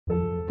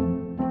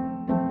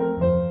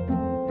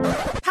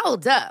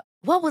Hold up.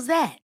 What was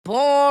that?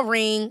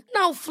 Boring.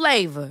 No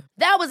flavor.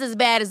 That was as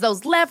bad as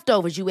those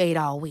leftovers you ate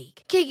all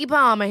week. Keke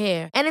Palmer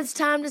here. And it's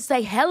time to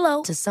say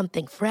hello to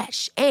something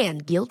fresh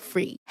and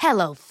guilt-free.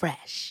 Hello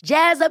Fresh.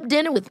 Jazz up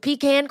dinner with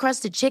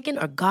pecan-crusted chicken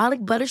or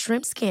garlic butter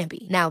shrimp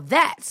scampi. Now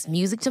that's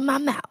music to my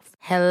mouth.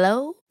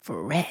 Hello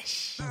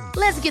Fresh.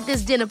 Let's get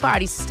this dinner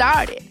party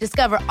started.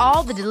 Discover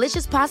all the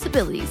delicious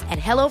possibilities at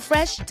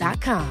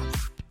hellofresh.com.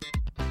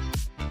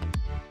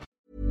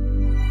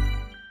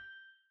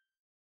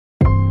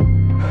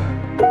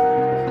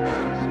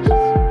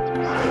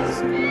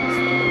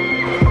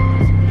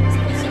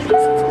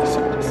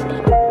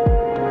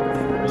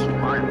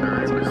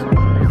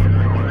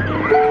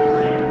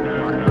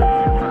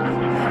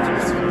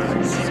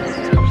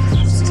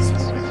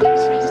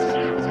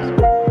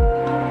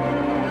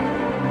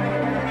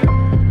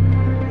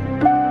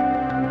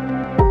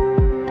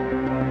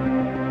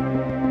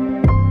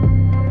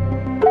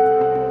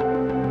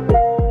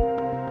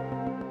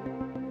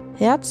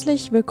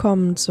 Herzlich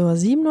willkommen zur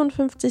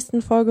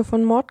 57. Folge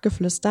von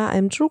Mordgeflüster,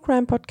 einem True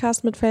Crime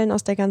Podcast mit Fällen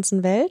aus der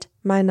ganzen Welt.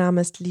 Mein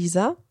Name ist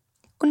Lisa.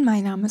 Und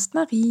mein Name ist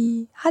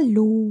Marie.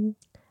 Hallo.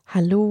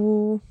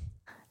 Hallo.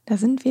 Da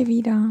sind wir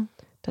wieder.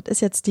 Das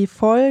ist jetzt die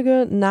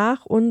Folge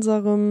nach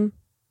unserem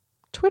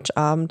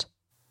Twitch-Abend.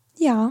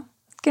 Ja,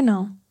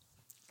 genau.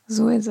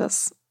 So ist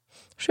es.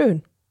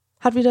 Schön.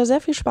 Hat wieder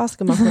sehr viel Spaß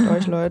gemacht mit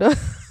euch, Leute.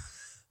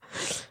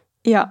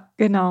 Ja,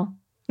 genau.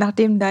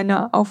 Nachdem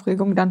deine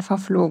Aufregung dann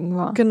verflogen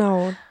war.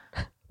 Genau.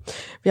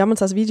 Wir haben uns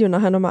das Video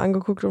nachher nochmal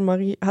angeguckt und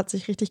Marie hat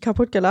sich richtig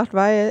kaputt gelacht,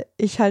 weil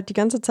ich halt die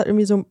ganze Zeit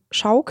irgendwie so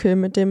schaukel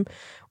mit dem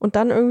und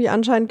dann irgendwie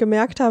anscheinend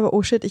gemerkt habe,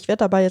 oh shit, ich werde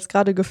dabei jetzt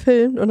gerade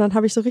gefilmt und dann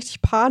habe ich so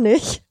richtig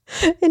Panik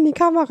in die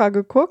Kamera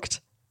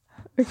geguckt.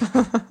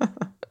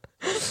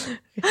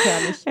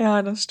 Herrlich.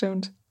 Ja, das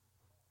stimmt.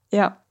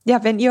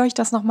 Ja, wenn ihr euch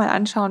das nochmal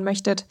anschauen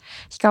möchtet,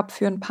 ich glaube,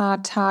 für ein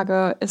paar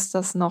Tage ist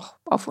das noch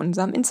auf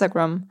unserem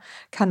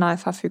Instagram-Kanal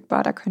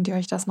verfügbar. Da könnt ihr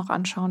euch das noch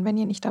anschauen, wenn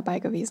ihr nicht dabei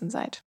gewesen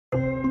seid.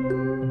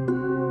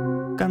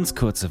 Ganz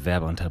kurze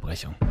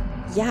Werbeunterbrechung.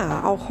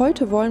 Ja, auch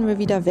heute wollen wir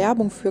wieder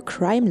Werbung für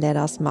Crime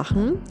Ladders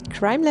machen.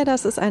 Crime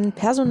Ladders ist ein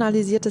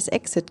personalisiertes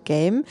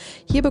Exit-Game.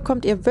 Hier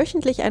bekommt ihr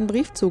wöchentlich einen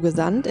Brief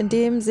zugesandt, in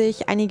dem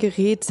sich einige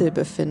Rätsel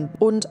befinden.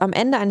 Und am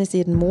Ende eines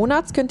jeden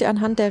Monats könnt ihr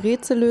anhand der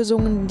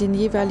Rätsellösungen den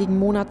jeweiligen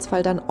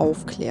Monatsfall dann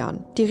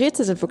aufklären. Die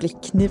Rätsel sind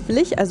wirklich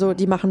knifflig, also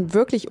die machen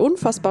wirklich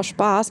unfassbar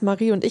Spaß.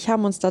 Marie und ich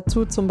haben uns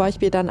dazu zum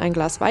Beispiel dann ein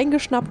Glas Wein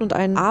geschnappt und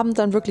einen Abend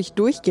dann wirklich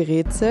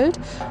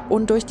durchgerätselt.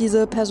 Und durch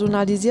diese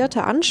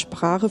personalisierte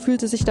Ansprache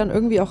fühlt es sich dann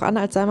irgendwie auch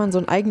an, als sei man so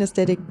ein eigenes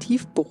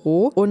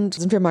Detektivbüro. Und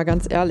sind wir mal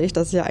ganz ehrlich,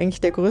 das ist ja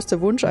eigentlich der größte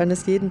Wunsch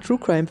eines jeden True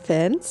Crime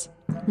Fans.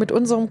 Mit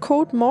unserem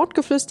Code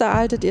Mordgeflüster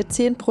erhaltet ihr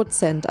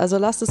 10%, also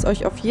lasst es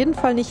euch auf jeden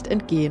Fall nicht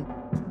entgehen.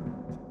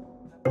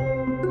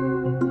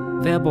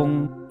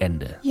 Werbung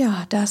Ende.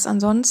 Ja, da es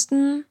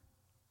ansonsten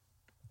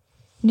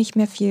nicht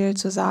mehr viel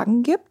zu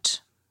sagen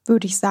gibt,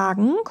 würde ich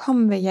sagen,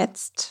 kommen wir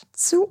jetzt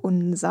zu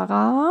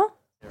unserer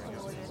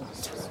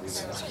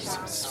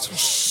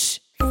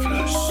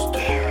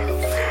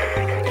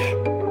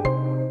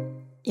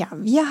Ja,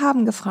 wir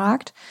haben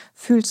gefragt,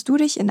 fühlst du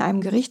dich in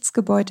einem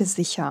Gerichtsgebäude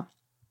sicher?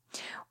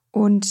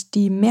 Und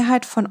die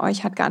Mehrheit von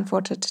euch hat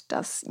geantwortet,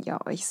 dass ihr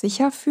euch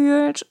sicher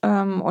fühlt.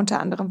 Unter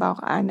anderem war auch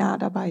einer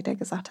dabei, der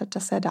gesagt hat,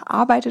 dass er da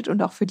arbeitet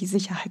und auch für die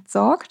Sicherheit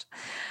sorgt.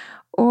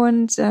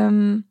 Und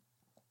dann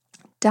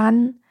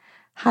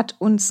hat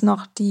uns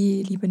noch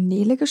die liebe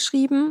Nele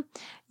geschrieben,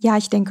 ja,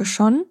 ich denke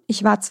schon.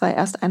 Ich war zwar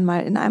erst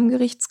einmal in einem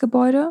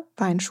Gerichtsgebäude,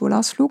 war ein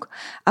Schulausflug,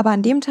 aber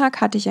an dem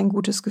Tag hatte ich ein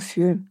gutes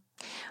Gefühl.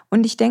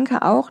 Und ich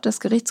denke auch,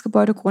 dass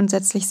Gerichtsgebäude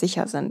grundsätzlich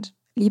sicher sind.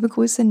 Liebe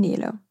Grüße,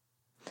 Nele.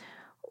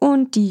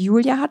 Und die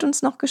Julia hat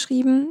uns noch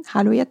geschrieben,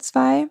 hallo ihr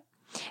zwei.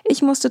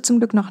 Ich musste zum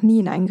Glück noch nie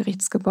in ein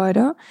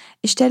Gerichtsgebäude.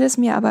 Ich stelle es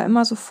mir aber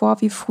immer so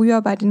vor wie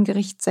früher bei den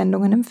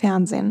Gerichtssendungen im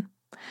Fernsehen.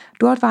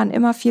 Dort waren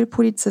immer viel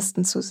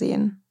Polizisten zu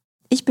sehen.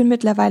 Ich bin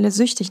mittlerweile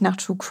süchtig nach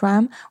True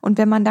Crime und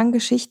wenn man dann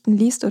Geschichten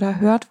liest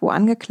oder hört, wo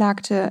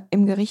Angeklagte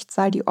im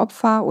Gerichtssaal die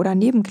Opfer oder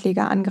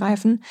Nebenkläger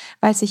angreifen,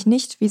 weiß ich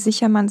nicht, wie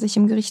sicher man sich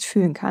im Gericht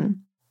fühlen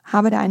kann.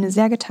 Habe da eine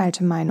sehr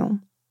geteilte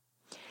Meinung.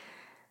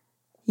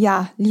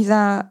 Ja,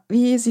 Lisa,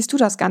 wie siehst du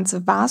das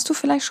Ganze? Warst du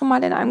vielleicht schon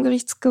mal in einem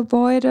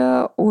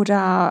Gerichtsgebäude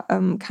oder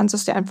kannst du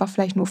es dir einfach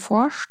vielleicht nur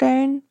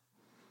vorstellen?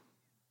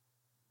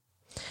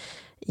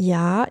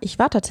 Ja, ich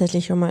war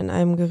tatsächlich schon mal in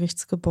einem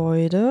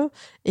Gerichtsgebäude.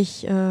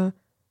 Ich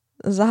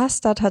saß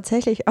da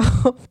tatsächlich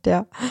auf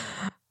der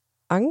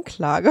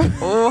Anklage.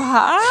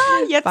 Oha,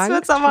 jetzt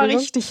wird's aber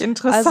richtig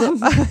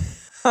interessant.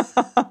 Also,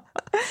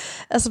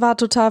 es war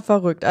total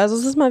verrückt. Also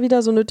es ist mal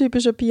wieder so eine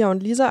typische Pia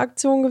und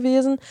Lisa-Aktion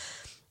gewesen.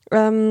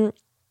 Wir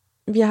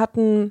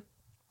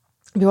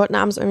wollten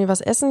abends irgendwie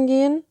was essen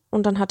gehen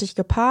und dann hatte ich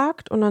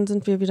geparkt und dann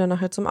sind wir wieder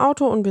nachher zum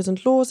Auto und wir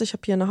sind los. Ich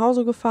habe hier nach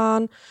Hause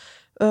gefahren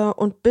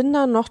und bin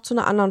dann noch zu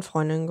einer anderen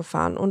Freundin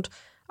gefahren und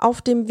auf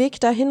dem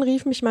Weg dahin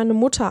rief mich meine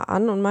Mutter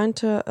an und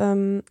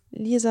meinte,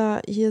 Lisa,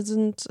 hier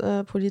sind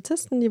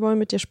Polizisten, die wollen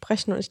mit dir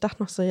sprechen. Und ich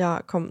dachte noch so,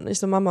 ja, komm. Ich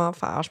so, Mama,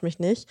 verarsch mich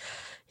nicht.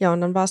 Ja,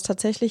 und dann war es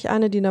tatsächlich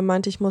eine, die dann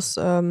meinte, ich muss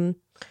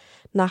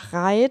nach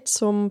Reit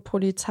zum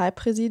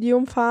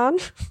Polizeipräsidium fahren.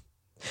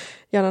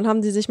 Ja, dann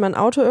haben die sich mein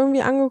Auto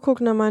irgendwie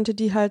angeguckt und dann meinte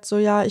die halt so,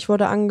 ja, ich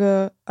wurde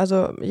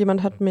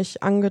jemand hat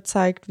mich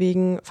angezeigt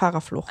wegen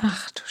Fahrerflucht.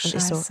 Ach du Und ich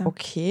Scheiße. so,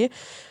 okay.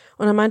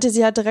 Und dann meinte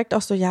sie halt direkt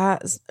auch so, ja,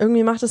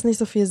 irgendwie macht es nicht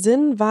so viel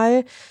Sinn,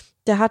 weil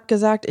der hat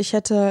gesagt, ich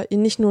hätte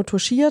ihn nicht nur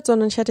touchiert,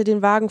 sondern ich hätte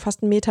den Wagen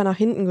fast 1 Meter nach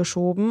hinten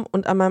geschoben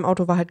und an meinem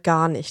Auto war halt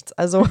gar nichts.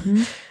 Also,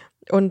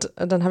 und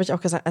dann habe ich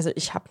auch gesagt, also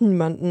ich habe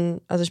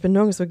niemanden, also ich bin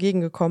nirgendwo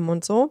gegengekommen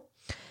und so.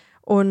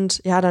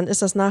 Und ja, dann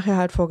ist das nachher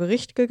halt vor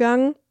Gericht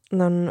gegangen. Und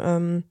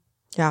dann,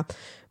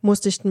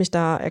 musste ich mich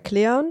da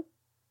erklären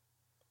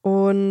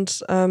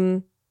und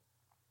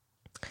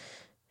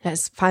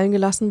ist fallen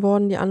gelassen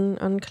worden, die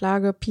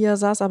Anklage. Pia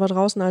saß aber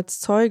draußen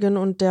als Zeugin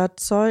und der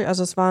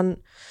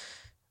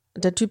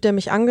Typ, der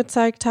mich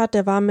angezeigt hat,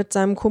 der war mit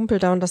seinem Kumpel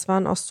da und das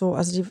waren auch so,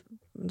 also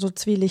so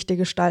zwielichtige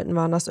Gestalten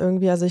waren das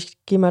irgendwie. Also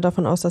ich gehe mal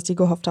davon aus, dass die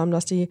gehofft haben,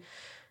 dass die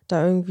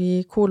da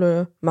irgendwie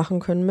Kohle machen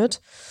können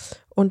mit.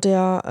 Und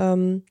der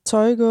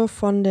Zeuge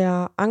von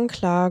der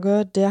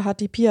Anklage, der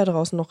hat die Pia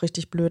draußen noch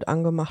richtig blöd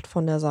angemacht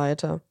von der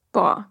Seite.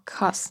 Boah,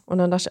 krass. Und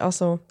dann dachte ich auch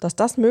so, dass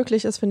das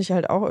möglich ist, finde ich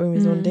halt auch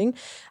irgendwie so ein Ding.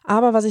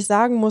 Aber was ich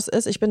sagen muss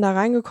ist, ich bin da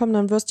reingekommen,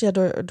 dann wirst du ja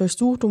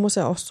durchsucht, du musst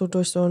ja auch so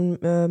durch so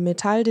einen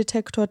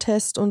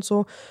Metalldetektortest und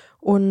so.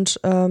 Und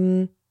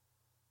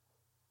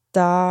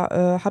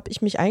da habe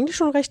ich mich eigentlich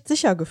schon recht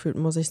sicher gefühlt,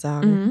 muss ich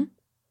sagen.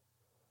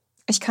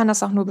 Ich kann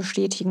das auch nur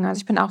bestätigen. Also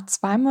ich bin auch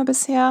 2-mal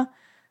bisher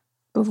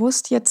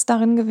bewusst jetzt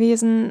darin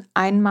gewesen.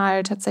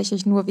 Einmal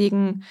tatsächlich nur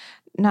wegen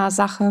einer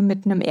Sache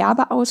mit einem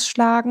Erbe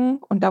ausschlagen.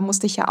 Und da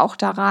musste ich ja auch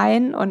da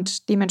rein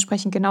und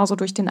dementsprechend genauso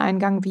durch den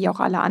Eingang wie auch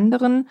alle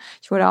anderen.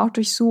 Ich wurde auch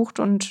durchsucht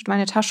und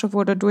meine Tasche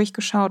wurde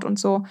durchgeschaut und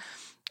so.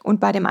 Und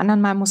bei dem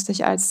anderen Mal musste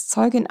ich als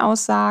Zeugin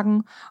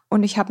aussagen.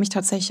 Und ich habe mich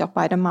tatsächlich auch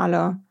beide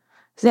Male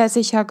sehr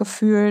sicher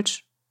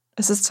gefühlt.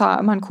 Es ist zwar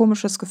immer ein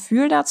komisches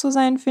Gefühl, da zu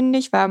sein, finde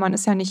ich, weil man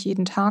ist ja nicht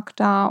jeden Tag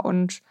da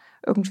und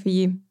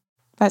irgendwie,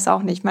 weiß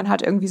auch nicht, man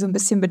hat irgendwie so ein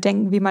bisschen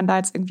Bedenken, wie man da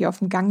jetzt irgendwie auf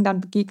dem Gang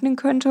dann begegnen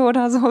könnte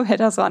oder so, wer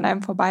da so an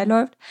einem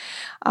vorbeiläuft.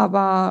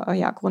 Aber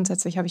ja,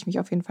 grundsätzlich habe ich mich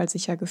auf jeden Fall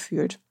sicher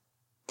gefühlt.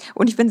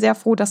 Und ich bin sehr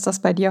froh, dass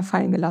das bei dir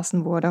fallen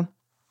gelassen wurde.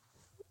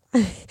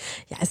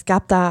 Ja, es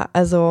gab da,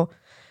 also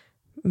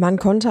man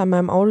konnte an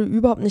meinem Auto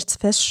überhaupt nichts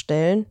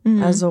feststellen.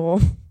 Also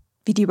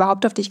wie die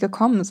überhaupt auf dich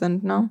gekommen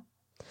sind, ne?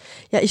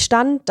 Ja, ich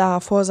stand da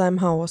vor seinem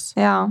Haus.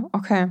 Ja,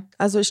 okay.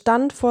 Also ich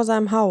stand vor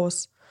seinem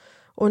Haus.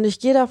 Und ich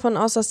gehe davon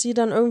aus, dass die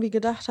dann irgendwie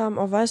gedacht haben,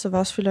 oh, weißt du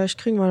was, vielleicht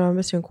kriegen wir da ein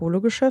bisschen Kohle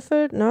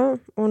gescheffelt, ne?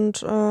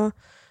 Und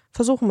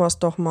versuchen wir es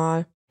doch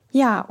mal.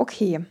 Ja,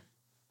 okay.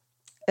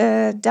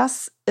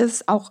 Dass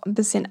es auch ein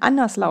bisschen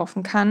anders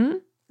laufen kann,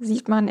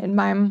 sieht man in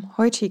meinem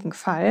heutigen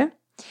Fall.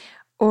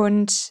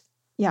 Und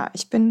ja,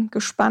 ich bin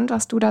gespannt,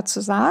 was du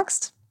dazu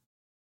sagst.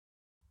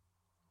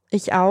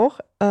 Ich auch.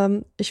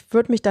 Ich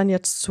würde mich dann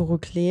jetzt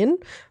zurücklehnen,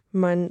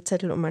 meinen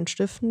Zettel und meinen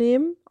Stift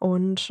nehmen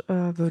und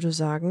würde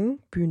sagen,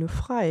 Bühne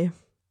frei.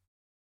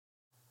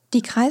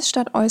 Die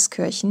Kreisstadt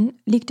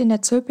Euskirchen liegt in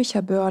der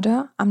Zülpicher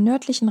Börde am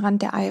nördlichen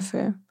Rand der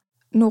Eifel,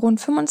 nur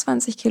rund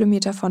 25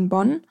 Kilometer von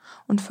Bonn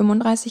und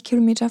 35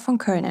 Kilometer von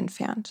Köln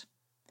entfernt.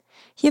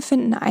 Hier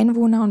finden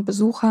Einwohner und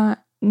Besucher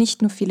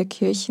nicht nur viele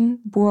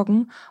Kirchen,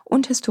 Burgen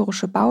und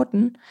historische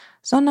Bauten,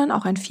 sondern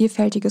auch ein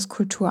vielfältiges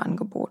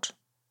Kulturangebot.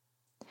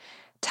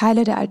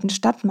 Teile der alten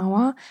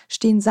Stadtmauer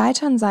stehen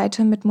Seite an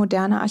Seite mit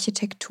moderner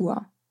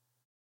Architektur.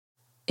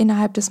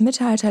 Innerhalb des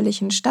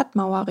mittelalterlichen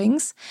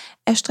Stadtmauerrings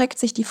erstreckt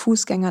sich die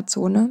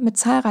Fußgängerzone mit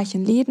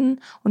zahlreichen Läden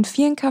und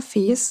vielen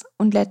Cafés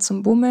und lädt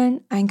zum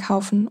Bummeln,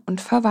 Einkaufen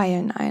und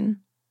Verweilen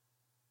ein.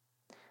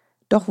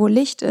 Doch wo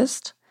Licht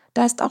ist,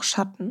 da ist auch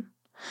Schatten.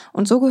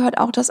 Und so gehört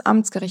auch das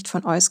Amtsgericht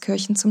von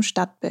Euskirchen zum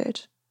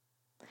Stadtbild.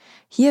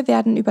 Hier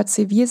werden über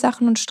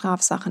Zivilsachen und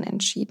Strafsachen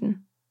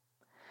entschieden.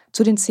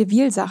 Zu den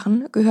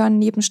Zivilsachen gehören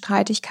neben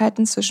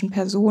Streitigkeiten zwischen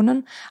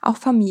Personen auch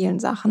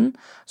Familiensachen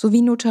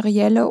sowie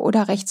notarielle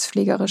oder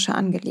rechtspflegerische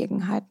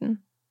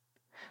Angelegenheiten.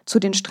 Zu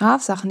den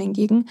Strafsachen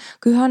hingegen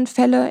gehören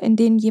Fälle, in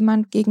denen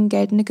jemand gegen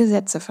geltende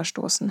Gesetze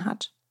verstoßen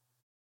hat.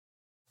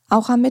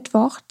 Auch am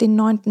Mittwoch, den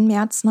 9.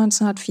 März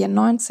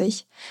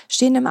 1994,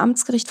 stehen im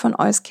Amtsgericht von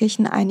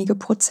Euskirchen einige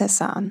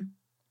Prozesse an.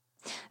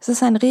 Es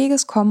ist ein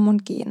reges Kommen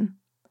und Gehen.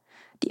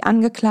 Die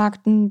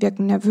Angeklagten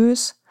wirken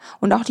nervös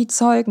und auch die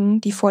Zeugen,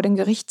 die vor den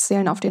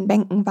Gerichtssälen auf den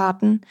Bänken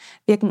warten,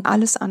 wirken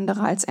alles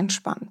andere als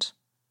entspannt.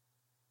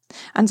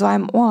 An so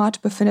einem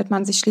Ort befindet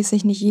man sich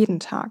schließlich nicht jeden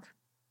Tag.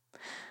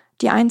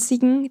 Die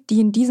einzigen, die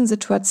in diesen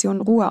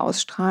Situationen Ruhe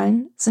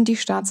ausstrahlen, sind die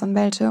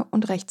Staatsanwälte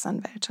und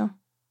Rechtsanwälte.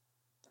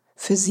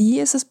 Für sie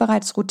ist es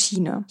bereits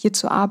Routine, hier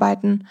zu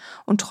arbeiten,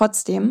 und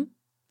trotzdem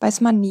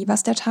weiß man nie,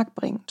 was der Tag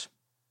bringt.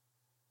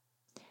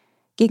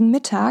 Gegen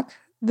Mittag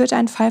wird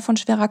ein Fall von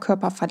schwerer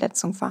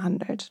Körperverletzung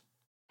verhandelt.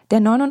 Der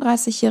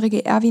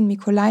 39-jährige Erwin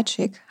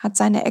Mikolajczyk hat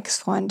seine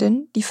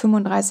Ex-Freundin, die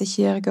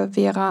 35-jährige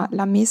Vera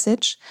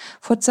Lamesic,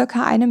 vor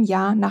circa einem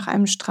Jahr nach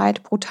einem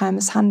Streit brutal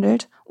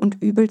misshandelt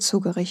und übel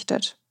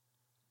zugerichtet.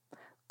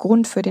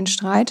 Grund für den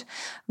Streit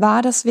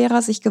war, dass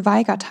Vera sich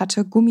geweigert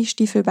hatte,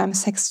 Gummistiefel beim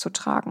Sex zu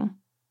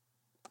tragen.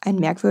 Ein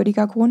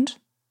merkwürdiger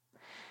Grund?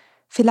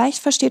 Vielleicht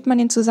versteht man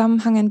den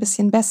Zusammenhang ein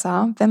bisschen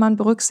besser, wenn man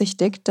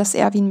berücksichtigt, dass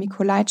Erwin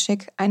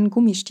Mikolajczyk einen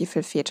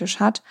Gummistiefelfetisch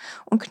hat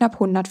und knapp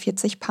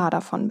 140 Paar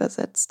davon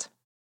besitzt.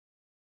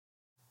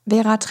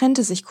 Vera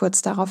trennte sich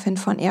kurz daraufhin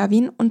von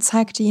Erwin und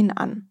zeigte ihn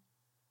an.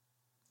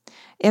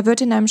 Er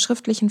wird in einem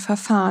schriftlichen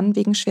Verfahren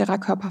wegen schwerer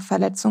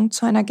Körperverletzung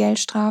zu einer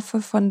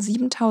Geldstrafe von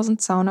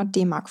 7.200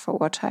 D-Mark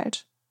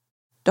verurteilt.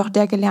 Doch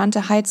der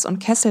gelernte Heiz- und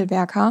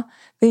Kesselwerker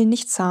will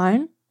nicht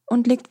zahlen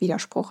und legt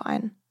Widerspruch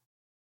ein.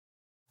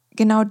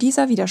 Genau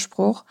dieser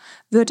Widerspruch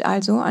wird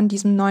also an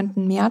diesem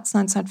 9. März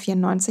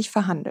 1994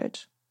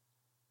 verhandelt.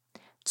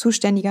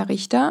 Zuständiger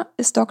Richter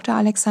ist Dr.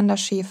 Alexander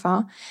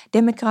Schäfer,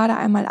 der mit gerade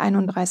einmal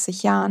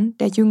 31 Jahren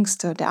der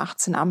jüngste der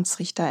 18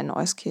 Amtsrichter in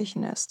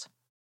Euskirchen ist.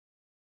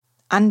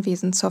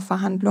 Anwesend zur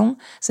Verhandlung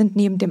sind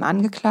neben dem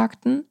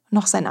Angeklagten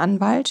noch sein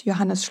Anwalt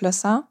Johannes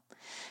Schlösser,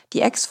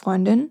 die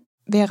Ex-Freundin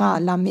Vera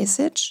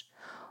Lamesic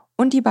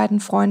und die beiden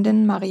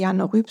Freundinnen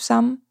Marianne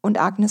Rübsam und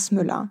Agnes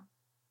Müller.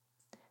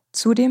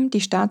 Zudem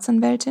die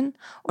Staatsanwältin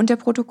und der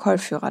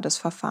Protokollführer des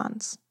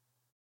Verfahrens.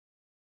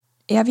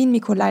 Erwin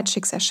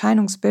Mikolajczyks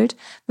Erscheinungsbild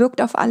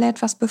wirkt auf alle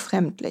etwas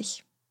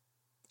befremdlich.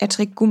 Er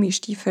trägt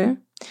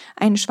Gummistiefel,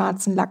 einen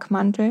schwarzen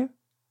Lackmantel,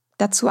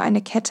 dazu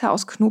eine Kette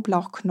aus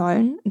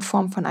Knoblauchknollen in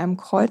Form von einem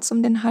Kreuz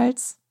um den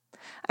Hals,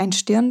 ein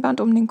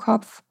Stirnband um den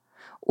Kopf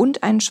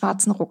und einen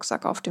schwarzen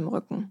Rucksack auf dem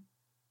Rücken.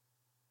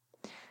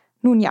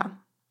 Nun ja,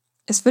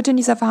 es wird in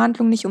dieser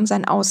Verhandlung nicht um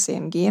sein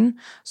Aussehen gehen,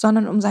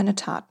 sondern um seine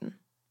Taten.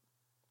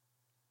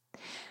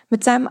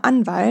 Mit seinem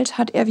Anwalt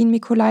hat Erwin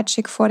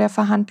Mikolajczyk vor der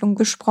Verhandlung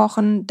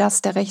besprochen,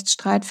 dass der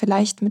Rechtsstreit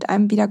vielleicht mit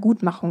einem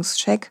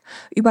Wiedergutmachungscheck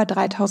über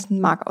 3.000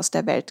 Mark aus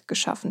der Welt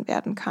geschaffen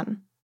werden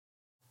kann.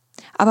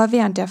 Aber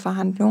während der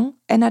Verhandlung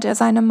ändert er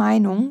seine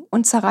Meinung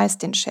und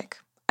zerreißt den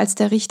Scheck, als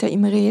der Richter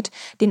ihm rät,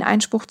 den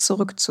Einspruch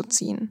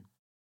zurückzuziehen.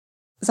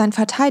 Sein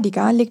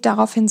Verteidiger legt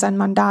daraufhin sein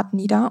Mandat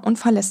nieder und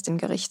verlässt den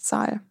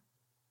Gerichtssaal.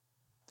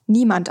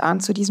 Niemand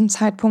ahnt zu diesem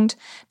Zeitpunkt,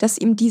 dass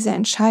ihm diese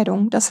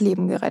Entscheidung das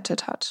Leben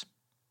gerettet hat.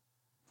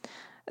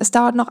 Es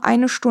dauert noch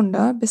eine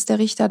Stunde, bis der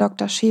Richter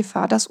Dr.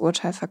 Schäfer das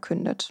Urteil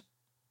verkündet.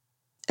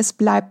 Es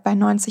bleibt bei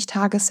 90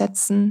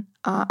 Tagessätzen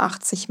à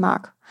 80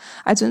 Mark,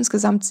 also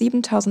insgesamt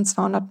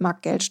 7.200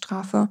 Mark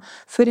Geldstrafe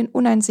für den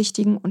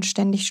uneinsichtigen und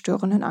ständig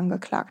störenden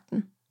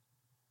Angeklagten.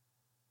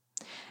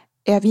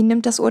 Erwin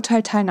nimmt das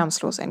Urteil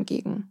teilnahmslos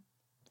entgegen,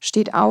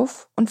 steht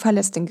auf und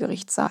verlässt den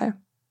Gerichtssaal.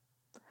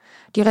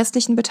 Die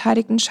restlichen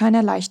Beteiligten scheinen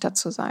erleichtert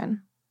zu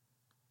sein.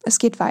 Es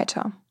geht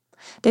weiter.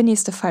 Der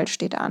nächste Fall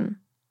steht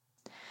an.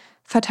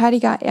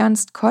 Verteidiger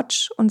Ernst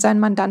Kotsch und sein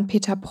Mandant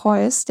Peter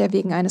Preuß, der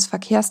wegen eines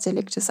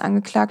Verkehrsdeliktes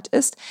angeklagt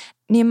ist,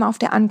 nehmen auf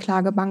der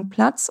Anklagebank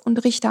Platz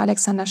und Richter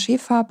Alexander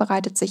Schäfer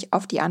bereitet sich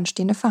auf die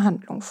anstehende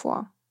Verhandlung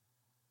vor.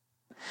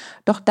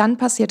 Doch dann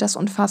passiert das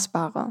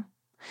Unfassbare,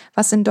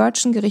 was in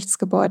deutschen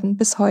Gerichtsgebäuden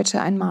bis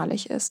heute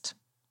einmalig ist.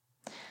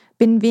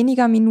 Binnen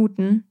weniger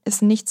Minuten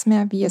ist nichts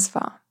mehr, wie es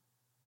war.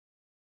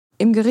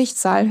 Im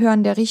Gerichtssaal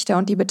hören der Richter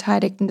und die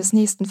Beteiligten des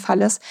nächsten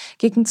Falles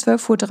gegen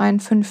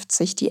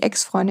 12.53 Uhr die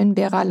Ex-Freundin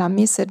Vera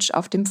Lamesic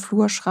auf dem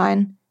Flur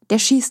schreien: „Der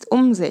schießt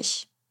um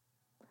sich!"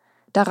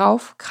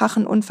 Darauf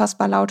krachen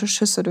unfassbar laute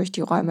Schüsse durch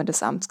die Räume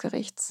des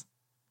Amtsgerichts.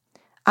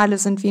 Alle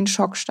sind wie in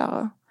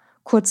Schockstarre.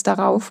 Kurz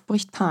darauf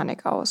bricht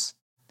Panik aus.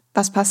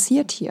 Was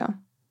passiert hier?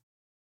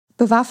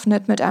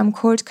 Bewaffnet mit einem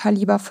Colt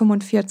Kaliber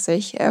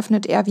 45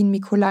 eröffnet Erwin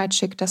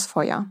Mikolajczyk das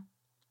Feuer.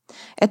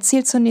 Er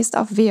zielt zunächst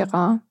auf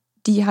Vera,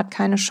 die hat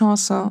keine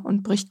Chance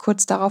und bricht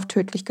kurz darauf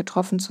tödlich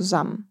getroffen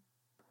zusammen.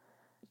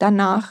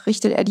 Danach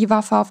richtet er die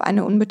Waffe auf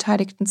einen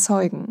unbeteiligten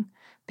Zeugen,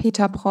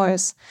 Peter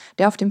Preuß,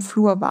 der auf dem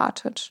Flur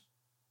wartet.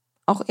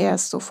 Auch er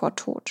ist sofort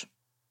tot.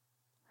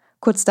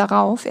 Kurz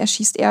darauf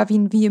erschießt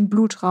Erwin wie im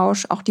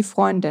Blutrausch auch die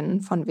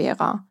Freundinnen von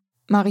Vera,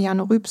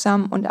 Marianne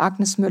Rübsam und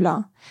Agnes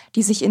Müller,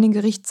 die sich in den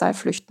Gerichtssaal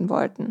flüchten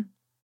wollten.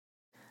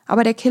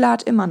 Aber der Killer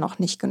hat immer noch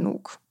nicht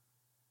genug.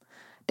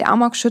 Der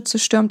Amokschütze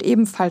stürmt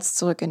ebenfalls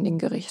zurück in den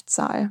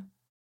Gerichtssaal.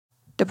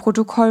 Der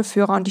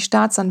Protokollführer und die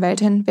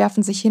Staatsanwältin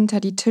werfen sich hinter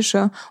die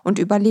Tische und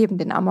überleben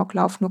den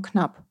Amoklauf nur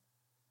knapp.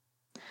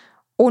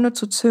 Ohne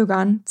zu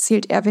zögern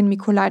zielt Erwin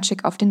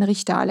Mikolajczyk auf den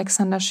Richter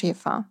Alexander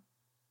Schäfer.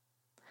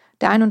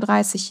 Der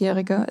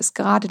 31-Jährige ist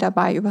gerade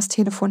dabei, übers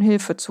Telefon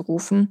Hilfe zu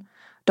rufen,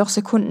 doch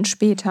Sekunden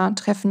später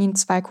treffen ihn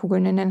 2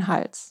 Kugeln in den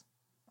Hals.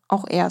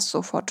 Auch er ist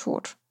sofort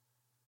tot.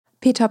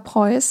 Peter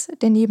Preuß,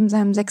 der neben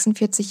seinem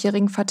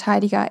 46-jährigen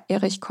Verteidiger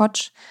Erich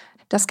Kotsch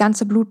das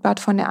ganze Blutbad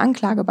von der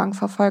Anklagebank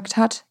verfolgt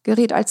hat,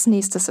 gerät als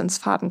nächstes ins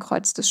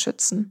Fadenkreuz des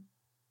Schützen.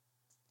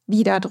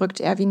 Wieder drückt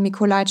Erwin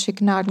Mikolajczyk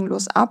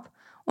gnadenlos ab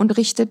und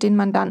richtet den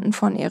Mandanten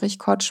von Erich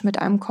Kotsch mit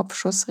einem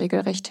Kopfschuss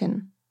regelrecht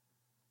hin.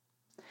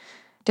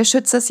 Der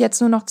Schütze ist jetzt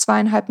nur noch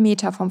 2,5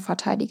 Meter vom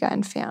Verteidiger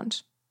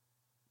entfernt.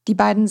 Die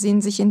beiden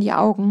sehen sich in die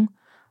Augen,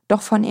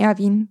 doch von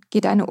Erwin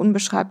geht eine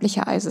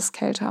unbeschreibliche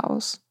Eiseskälte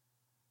aus.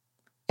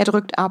 Er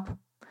drückt ab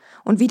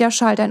und wieder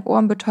schallt ein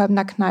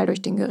ohrenbetäubender Knall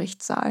durch den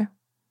Gerichtssaal.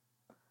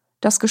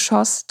 Das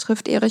Geschoss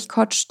trifft Erich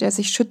Kotsch, der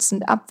sich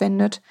schützend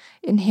abwendet,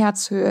 in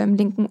Herzhöhe im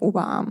linken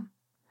Oberarm.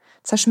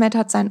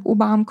 zerschmettert seinen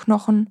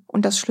Oberarmknochen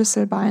und das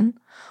Schlüsselbein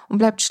und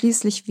bleibt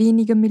schließlich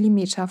wenige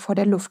Millimeter vor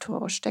der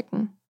Luftröhre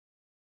stecken.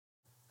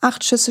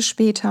 8 Schüsse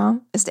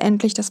später ist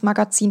endlich das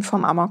Magazin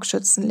vom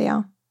Amokschützen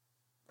leer.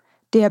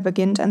 Der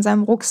beginnt an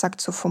seinem Rucksack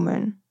zu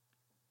fummeln.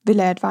 Will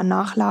er etwa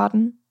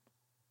nachladen?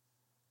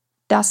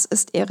 Das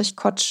ist Erich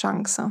Kotts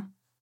Chance.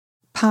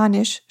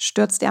 Panisch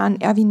stürzt er an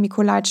Erwin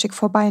Mikolajczyk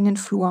vorbei in den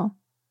Flur.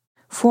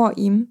 Vor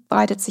ihm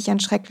breitet sich ein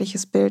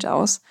schreckliches Bild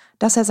aus,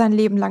 das er sein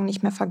Leben lang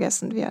nicht mehr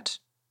vergessen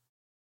wird.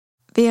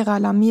 Vera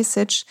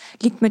Lamesic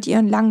liegt mit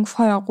ihren langen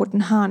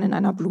feuerroten Haaren in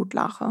einer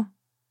Blutlache.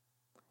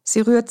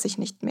 Sie rührt sich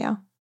nicht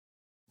mehr.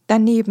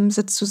 Daneben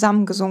sitzt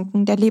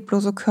zusammengesunken der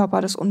leblose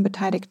Körper des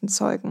unbeteiligten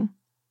Zeugen.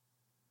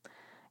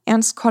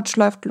 Ernst Kotsch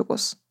läuft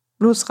los.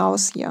 Bloß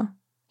raus hier.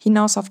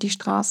 Hinaus auf die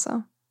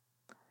Straße.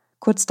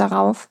 Kurz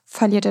darauf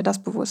verliert er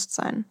das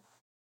Bewusstsein.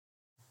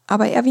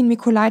 Aber Erwin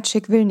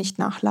Mikolajczyk will nicht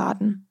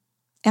nachladen.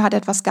 Er hat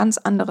etwas ganz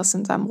anderes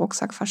in seinem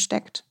Rucksack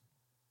versteckt.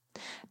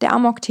 Der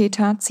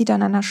Amoktäter zieht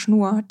an einer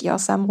Schnur, die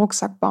aus seinem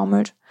Rucksack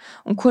baumelt,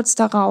 und kurz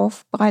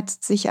darauf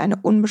breitet sich eine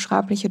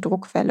unbeschreibliche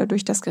Druckwelle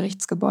durch das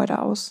Gerichtsgebäude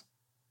aus.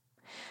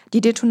 Die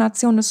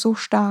Detonation ist so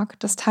stark,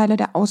 dass Teile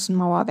der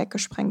Außenmauer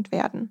weggesprengt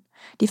werden,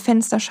 die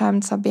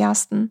Fensterscheiben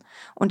zerbersten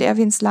und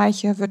Erwins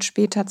Leiche wird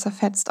später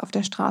zerfetzt auf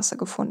der Straße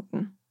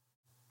gefunden.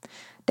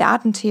 Der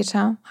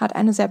Attentäter hat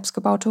eine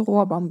selbstgebaute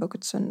Rohrbombe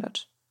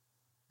gezündet.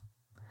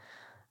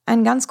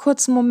 Einen ganz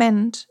kurzen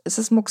Moment ist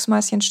es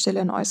mucksmäuschenstill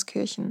in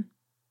Euskirchen.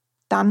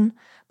 Dann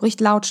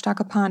bricht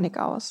lautstarke Panik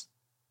aus.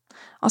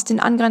 Aus den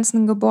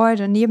angrenzenden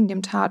Gebäuden neben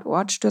dem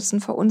Tatort stürzen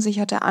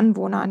verunsicherte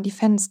Anwohner an die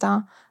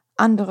Fenster,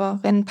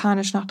 andere rennen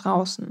panisch nach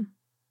draußen.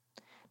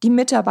 Die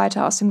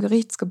Mitarbeiter aus dem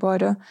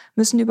Gerichtsgebäude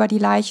müssen über die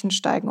Leichen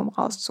steigen, um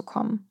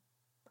rauszukommen.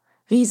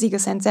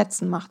 Riesiges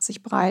Entsetzen macht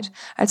sich breit,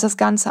 als das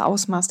ganze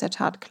Ausmaß der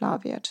Tat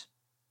klar wird.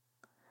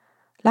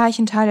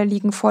 Leichenteile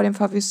liegen vor dem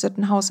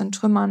verwüsteten Haus in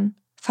Trümmern,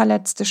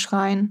 Verletzte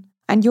schreien,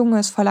 ein Junge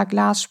ist voller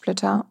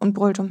Glassplitter und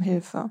brüllt um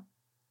Hilfe.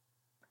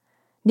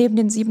 Neben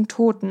den 7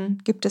 Toten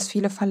gibt es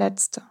viele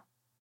Verletzte.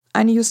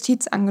 Eine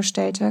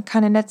Justizangestellte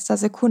kann in letzter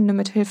Sekunde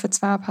mit Hilfe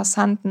 2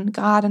 Passanten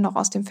gerade noch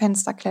aus dem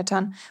Fenster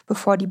klettern,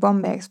 bevor die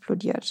Bombe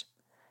explodiert.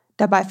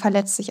 Dabei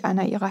verletzt sich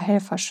einer ihrer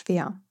Helfer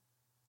schwer.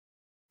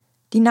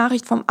 Die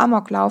Nachricht vom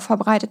Amoklauf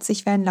verbreitet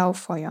sich wie ein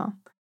Lauffeuer.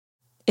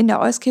 In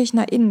der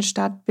Euskirchener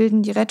Innenstadt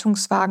bilden die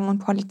Rettungswagen und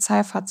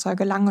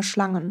Polizeifahrzeuge lange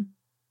Schlangen.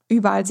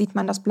 Überall sieht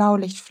man das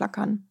Blaulicht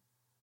flackern.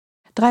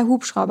 3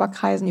 Hubschrauber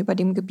kreisen über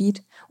dem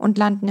Gebiet und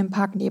landen im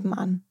Park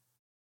nebenan.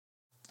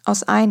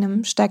 Aus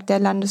einem steigt der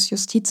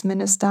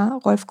Landesjustizminister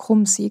Rolf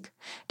Krumsieg,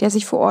 der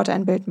sich vor Ort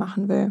ein Bild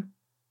machen will.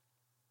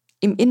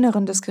 Im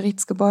Inneren des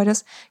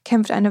Gerichtsgebäudes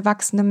kämpft eine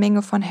wachsende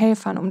Menge von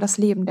Helfern um das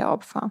Leben der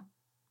Opfer.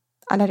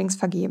 Allerdings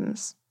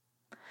vergebens.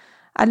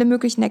 Alle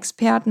möglichen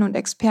Experten und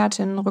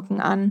Expertinnen rücken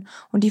an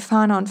und die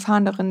Fahnder und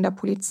Fahnderinnen der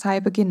Polizei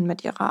beginnen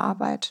mit ihrer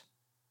Arbeit.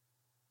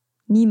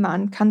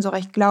 Niemand kann so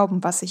recht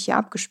glauben, was sich hier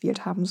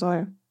abgespielt haben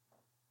soll.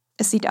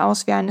 Es sieht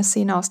aus wie eine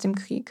Szene aus dem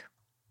Krieg.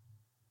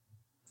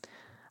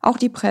 Auch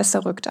die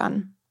Presse rückt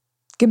an.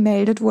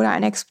 Gemeldet wurde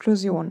eine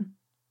Explosion.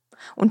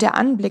 Und der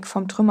Anblick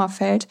vom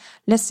Trümmerfeld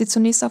lässt sie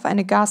zunächst auf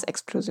eine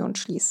Gasexplosion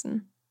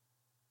schließen.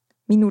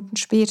 Minuten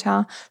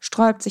später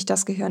sträubt sich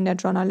das Gehirn der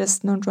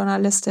Journalisten und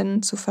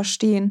Journalistinnen zu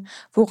verstehen,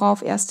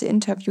 worauf erste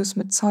Interviews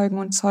mit Zeugen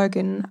und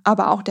Zeuginnen,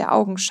 aber auch der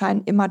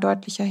Augenschein immer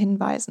deutlicher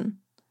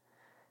hinweisen.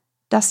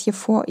 Das hier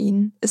vor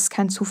ihnen ist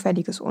kein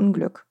zufälliges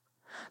Unglück,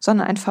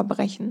 sondern ein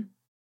Verbrechen.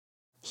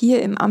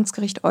 Hier im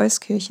Amtsgericht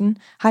Euskirchen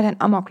hat ein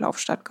Amoklauf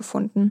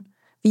stattgefunden,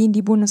 wie ihn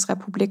die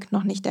Bundesrepublik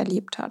noch nicht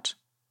erlebt hat.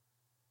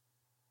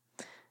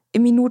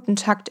 Im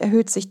Minutentakt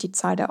erhöht sich die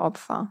Zahl der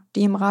Opfer,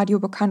 die im Radio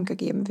bekannt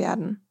gegeben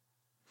werden.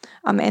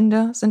 Am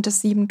Ende sind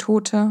es 7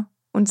 Tote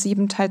und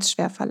 7 teils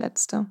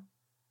Schwerverletzte.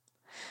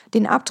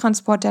 Den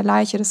Abtransport der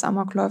Leiche des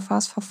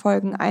Amokläufers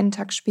verfolgen einen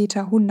Tag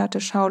später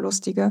hunderte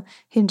Schaulustige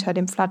hinter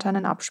dem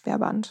flatternden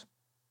Absperrband.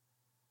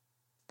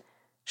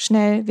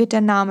 Schnell wird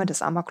der Name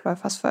des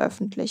Amokläufers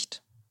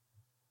veröffentlicht.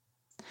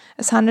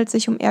 Es handelt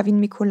sich um Erwin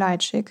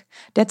Mikolajczyk,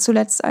 der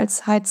zuletzt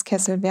als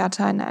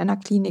Heizkesselwärter in einer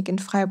Klinik in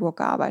Freiburg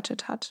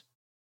gearbeitet hat.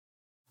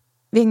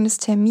 Wegen des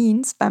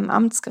Termins beim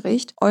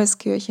Amtsgericht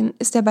Euskirchen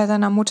ist er bei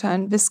seiner Mutter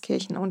in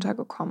Wiskirchen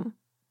untergekommen.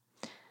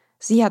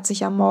 Sie hat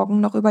sich am Morgen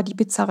noch über die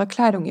bizarre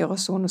Kleidung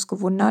ihres Sohnes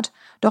gewundert,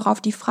 doch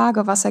auf die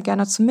Frage, was er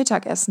gerne zum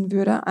Mittag essen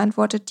würde,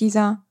 antwortet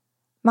dieser: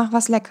 „Mach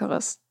was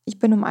Leckeres, ich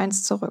bin um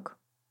 1 zurück."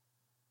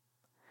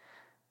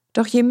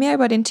 Doch je mehr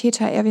über den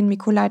Täter Erwin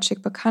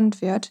Mikolajczyk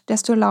bekannt wird,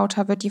 desto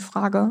lauter wird die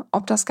Frage,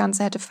 ob das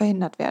Ganze hätte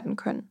verhindert werden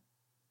können.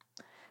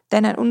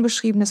 Denn ein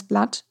unbeschriebenes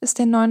Blatt ist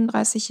der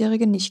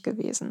 39-Jährige nicht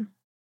gewesen.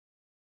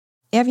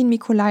 Erwin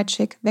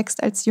Mikolajczyk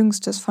wächst als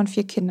jüngstes von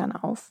 4 Kindern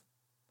auf.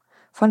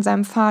 Von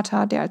seinem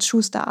Vater, der als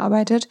Schuster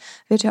arbeitet,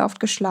 wird er oft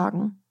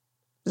geschlagen.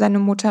 Seine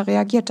Mutter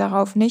reagiert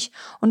darauf nicht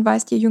und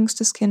weist ihr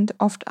jüngstes Kind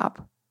oft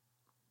ab.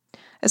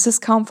 Es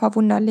ist kaum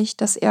verwunderlich,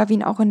 dass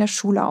Erwin auch in der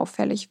Schule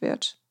auffällig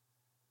wird.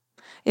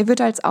 Er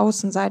wird als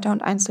Außenseiter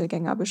und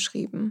Einzelgänger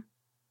beschrieben.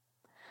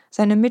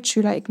 Seine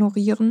Mitschüler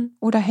ignorieren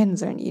oder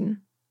hänseln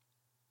ihn.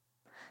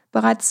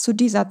 Bereits zu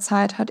dieser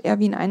Zeit hat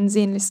Erwin einen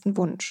sehnlichsten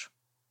Wunsch: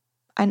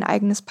 ein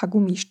eigenes Paar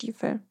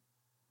Gummistiefel.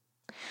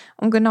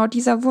 Und genau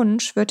dieser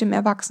Wunsch wird im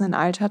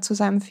Erwachsenenalter zu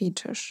seinem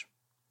Fetisch.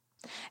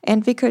 Er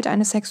entwickelt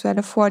eine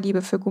sexuelle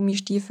Vorliebe für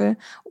Gummistiefel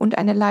und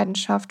eine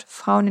Leidenschaft,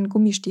 Frauen in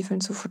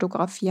Gummistiefeln zu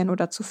fotografieren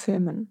oder zu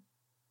filmen.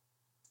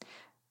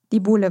 Die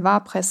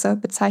Boulevardpresse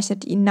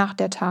bezeichnet ihn nach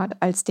der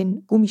Tat als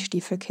den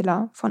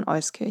Gummistiefelkiller von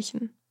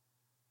Euskirchen.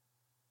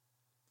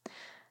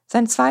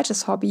 Sein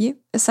zweites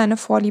Hobby ist seine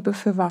Vorliebe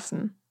für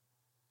Waffen.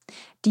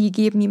 Die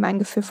geben ihm ein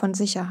Gefühl von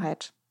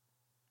Sicherheit.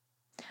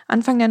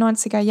 Anfang der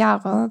 90er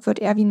Jahre wird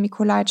Erwin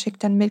Mikolajczyk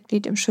dann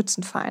Mitglied im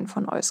Schützenverein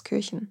von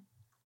Euskirchen.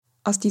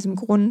 Aus diesem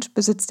Grund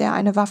besitzt er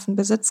eine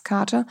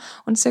Waffenbesitzkarte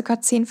und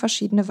ca. 10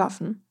 verschiedene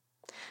Waffen.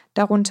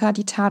 Darunter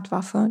die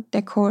Tatwaffe,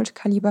 der Colt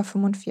Kaliber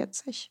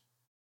 45.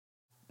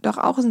 Doch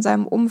auch in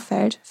seinem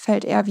Umfeld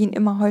fällt Erwin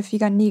immer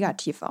häufiger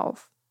negativ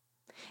auf.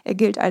 Er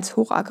gilt als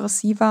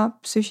hochaggressiver,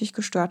 psychisch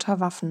gestörter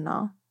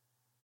Waffennarr.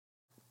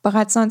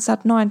 Bereits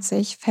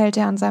 1990 fällt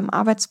er an seinem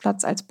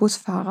Arbeitsplatz als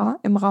Busfahrer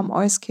im Raum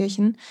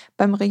Euskirchen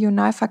beim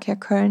Regionalverkehr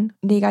Köln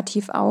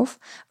negativ auf,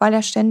 weil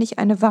er ständig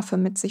eine Waffe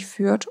mit sich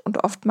führt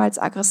und oftmals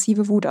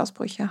aggressive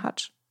Wutausbrüche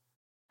hat.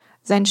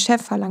 Sein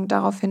Chef verlangt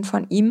daraufhin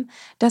von ihm,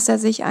 dass er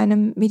sich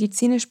einem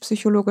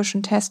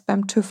medizinisch-psychologischen Test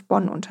beim TÜV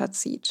Bonn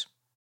unterzieht.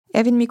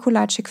 Erwin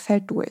Mikolajczyk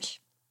fällt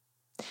durch.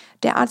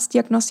 Der Arzt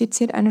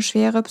diagnostiziert eine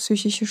schwere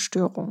psychische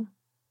Störung.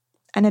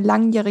 Eine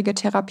langjährige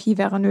Therapie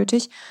wäre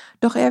nötig,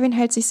 doch Erwin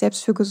hält sich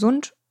selbst für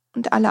gesund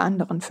und alle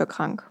anderen für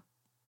krank.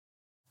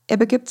 Er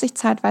begibt sich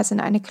zeitweise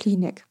in eine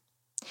Klinik.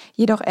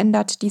 Jedoch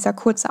ändert dieser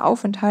kurze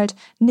Aufenthalt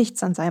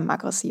nichts an seinem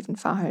aggressiven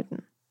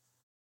Verhalten.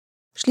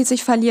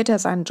 Schließlich verliert er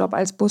seinen Job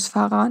als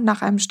Busfahrer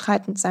nach einem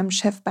Streit mit seinem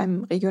Chef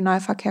beim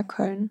Regionalverkehr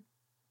Köln.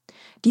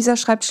 Dieser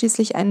schreibt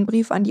schließlich einen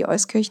Brief an die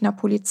Euskirchener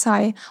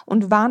Polizei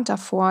und warnt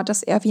davor,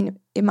 dass Erwin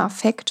im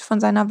Affekt von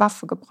seiner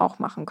Waffe Gebrauch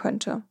machen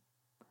könnte.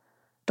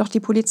 Doch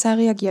die Polizei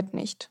reagiert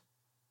nicht.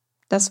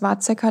 Das war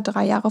ca.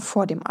 3 Jahre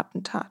vor dem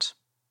Attentat.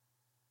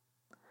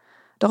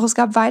 Doch es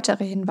gab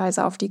weitere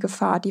Hinweise auf die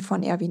Gefahr, die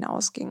von Erwin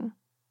ausging.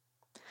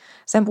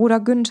 Sein Bruder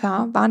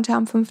Günther warnte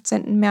am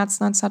 15.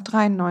 März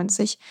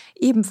 1993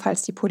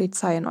 ebenfalls die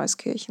Polizei in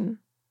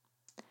Euskirchen.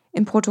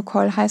 Im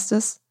Protokoll heißt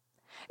es: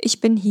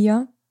 Ich bin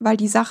hier, weil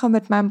die Sache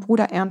mit meinem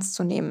Bruder ernst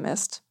zu nehmen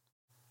ist.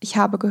 Ich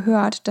habe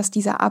gehört, dass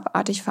dieser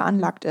abartig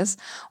veranlagt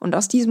ist und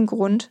aus diesem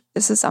Grund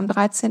ist es am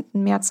 13.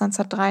 März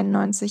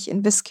 1993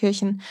 in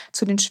Wiskirchen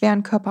zu den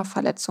schweren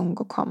Körperverletzungen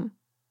gekommen.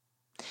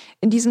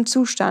 In diesem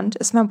Zustand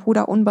ist mein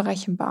Bruder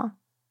unberechenbar.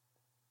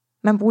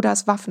 Mein Bruder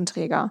ist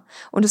Waffenträger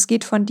und es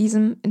geht von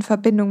diesem in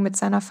Verbindung mit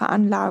seiner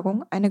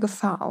Veranlagung eine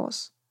Gefahr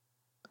aus.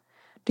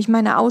 Durch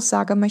meine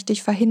Aussage möchte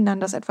ich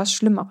verhindern, dass etwas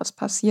Schlimmeres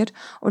passiert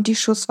und die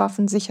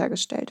Schusswaffen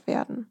sichergestellt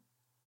werden.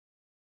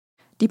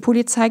 Die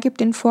Polizei gibt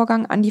den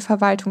Vorgang an die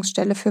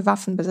Verwaltungsstelle für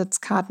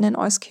Waffenbesitzkarten in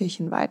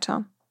Euskirchen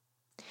weiter.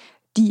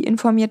 Die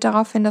informiert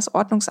daraufhin das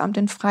Ordnungsamt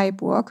in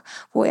Freiburg,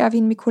 wo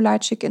Erwin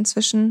Mikolajczyk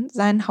inzwischen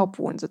seinen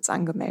Hauptwohnsitz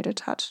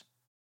angemeldet hat.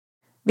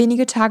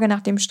 Wenige Tage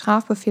nach dem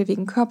Strafbefehl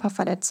wegen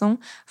Körperverletzung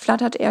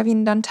flattert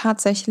Erwin dann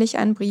tatsächlich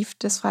einen Brief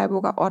des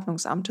Freiburger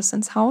Ordnungsamtes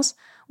ins Haus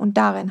und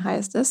darin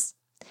heißt es: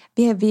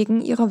 Wir erwägen,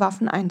 ihre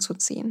Waffen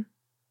einzuziehen.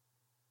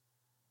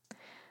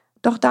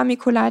 Doch da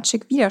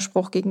Mikolajczyk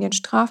Widerspruch gegen den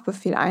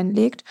Strafbefehl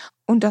einlegt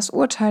und das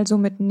Urteil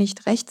somit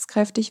nicht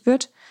rechtskräftig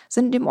wird,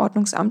 sind dem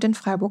Ordnungsamt in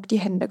Freiburg die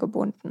Hände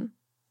gebunden.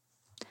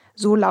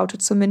 So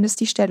lautet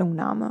zumindest die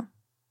Stellungnahme.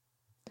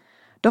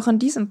 Doch in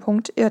diesem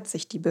Punkt irrt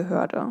sich die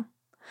Behörde.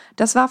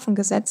 Das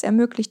Waffengesetz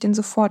ermöglicht den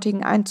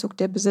sofortigen Einzug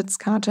der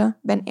Besitzkarte,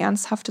 wenn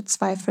ernsthafte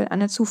Zweifel an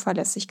der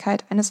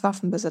Zuverlässigkeit eines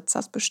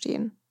Waffenbesitzers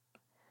bestehen.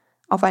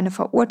 Auf eine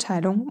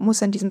Verurteilung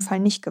muss in diesem Fall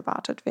nicht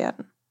gewartet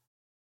werden.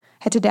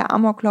 Hätte der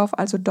Amoklauf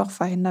also doch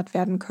verhindert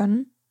werden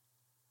können?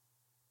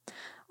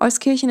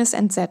 Euskirchen ist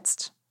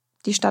entsetzt.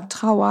 Die Stadt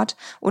trauert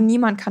und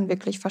niemand kann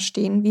wirklich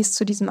verstehen, wie es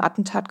zu diesem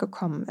Attentat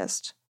gekommen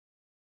ist.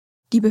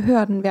 Die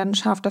Behörden werden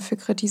scharf dafür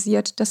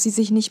kritisiert, dass sie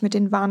sich nicht mit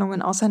den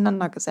Warnungen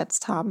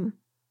auseinandergesetzt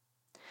haben.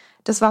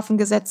 Das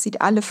Waffengesetz sieht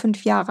alle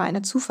 5 Jahre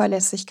eine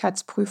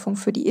Zuverlässigkeitsprüfung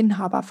für die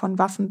Inhaber von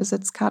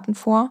Waffenbesitzkarten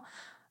vor,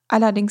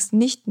 allerdings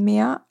nicht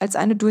mehr als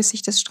eine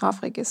Durchsicht des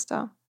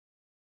Strafregisters.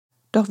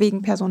 Doch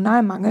wegen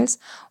Personalmangels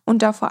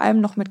und da vor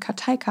allem noch mit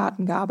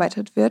Karteikarten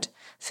gearbeitet wird,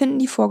 finden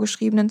die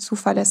vorgeschriebenen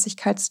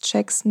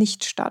Zuverlässigkeitschecks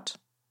nicht statt.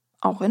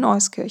 Auch in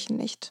Euskirchen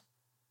nicht.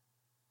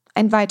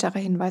 Ein weiterer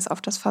Hinweis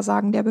auf das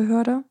Versagen der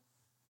Behörde: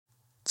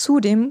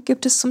 Zudem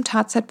gibt es zum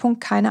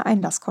Tatzeitpunkt keine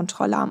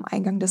Einlasskontrolle am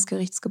Eingang des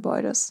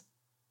Gerichtsgebäudes.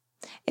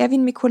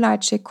 Erwin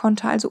Mikolajczyk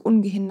konnte also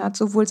ungehindert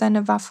sowohl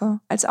seine Waffe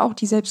als auch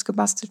die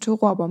selbstgebastelte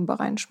Rohrbombe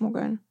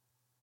reinschmuggeln.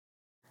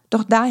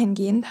 Doch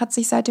dahingehend hat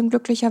sich seitdem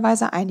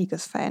glücklicherweise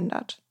einiges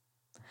verändert.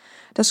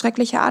 Das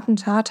schreckliche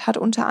Attentat hat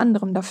unter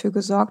anderem dafür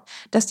gesorgt,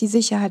 dass die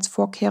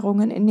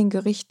Sicherheitsvorkehrungen in den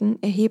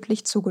Gerichten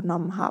erheblich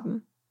zugenommen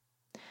haben.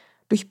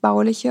 Durch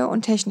bauliche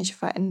und technische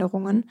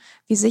Veränderungen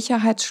wie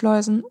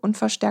Sicherheitsschleusen und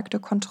verstärkte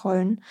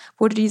Kontrollen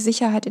wurde die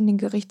Sicherheit in den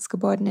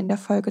Gerichtsgebäuden in der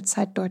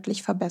Folgezeit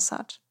deutlich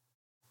verbessert.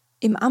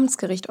 Im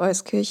Amtsgericht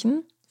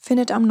Euskirchen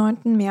findet am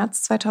 9.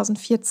 März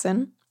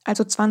 2014,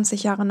 also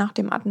 20 Jahre nach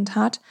dem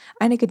Attentat,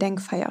 eine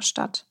Gedenkfeier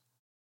statt.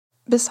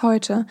 Bis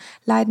heute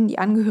leiden die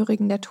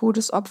Angehörigen der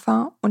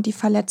Todesopfer und die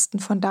Verletzten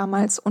von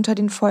damals unter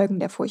den Folgen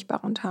der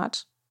furchtbaren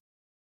Tat.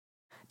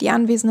 Die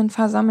Anwesenden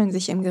versammeln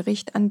sich im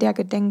Gericht an der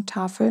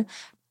Gedenktafel,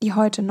 die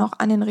heute noch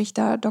an den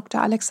Richter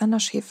Dr. Alexander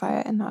Schäfer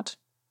erinnert.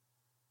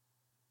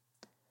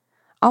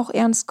 Auch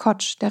Ernst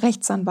Kotsch, der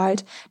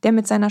Rechtsanwalt, der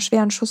mit seiner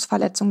schweren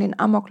Schussverletzung den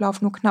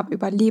Amoklauf nur knapp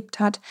überlebt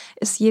hat,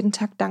 ist jeden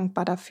Tag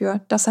dankbar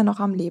dafür, dass er noch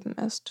am Leben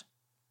ist.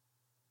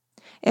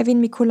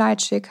 Erwin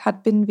Mikolajczyk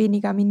hat binnen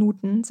weniger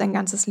Minuten sein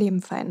ganzes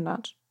Leben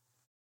verändert.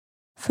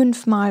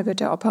 5-mal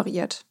wird er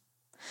operiert.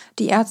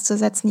 Die Ärzte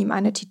setzen ihm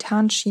eine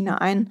Titanschiene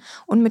ein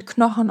und mit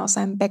Knochen aus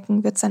seinem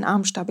Becken wird sein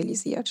Arm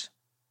stabilisiert.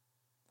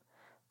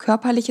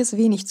 Körperlich ist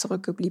wenig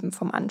zurückgeblieben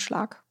vom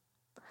Anschlag.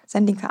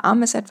 Sein linker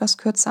Arm ist etwas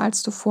kürzer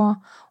als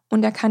zuvor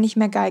und er kann nicht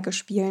mehr Geige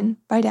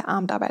spielen, weil der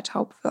Arm dabei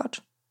taub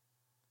wird.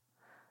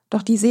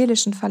 Doch die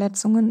seelischen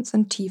Verletzungen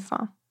sind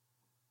tiefer.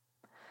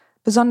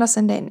 Besonders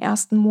in den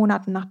ersten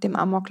Monaten nach dem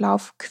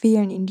Amoklauf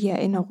quälen ihn die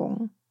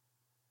Erinnerungen.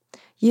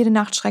 Jede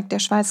Nacht schreckt er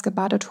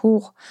schweißgebadet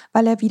hoch,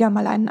 weil er wieder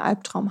mal einen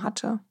Albtraum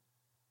hatte.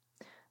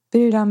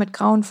 Bilder mit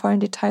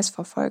grauenvollen Details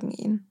verfolgen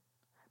ihn.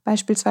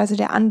 Beispielsweise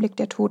der Anblick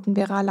der toten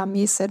Verala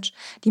Mesic,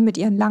 die mit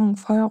ihren langen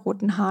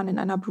feuerroten Haaren in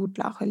einer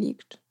Blutlache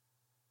liegt.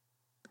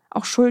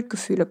 Auch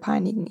Schuldgefühle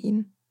peinigen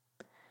ihn.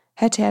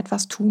 Hätte er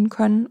etwas tun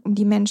können, um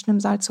die Menschen im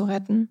Saal zu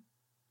retten?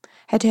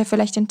 Hätte er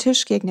vielleicht den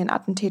Tisch gegen den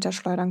Attentäter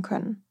schleudern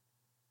können?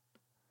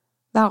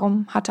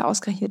 Warum hatte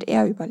ausgerechnet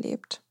er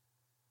überlebt?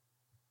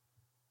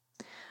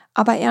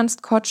 Aber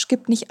Ernst Kotsch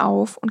gibt nicht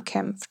auf und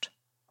kämpft.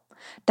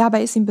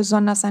 Dabei ist ihm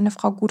besonders seine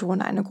Frau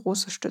Gudrun eine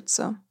große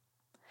Stütze.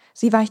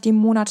 Sie weicht ihm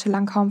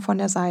monatelang kaum von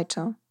der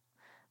Seite.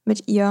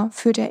 Mit ihr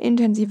führt er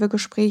intensive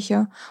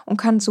Gespräche und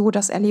kann so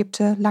das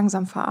Erlebte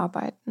langsam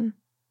verarbeiten.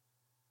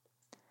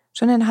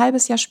 Schon ein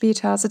halbes Jahr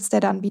später sitzt er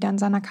dann wieder in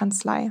seiner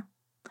Kanzlei.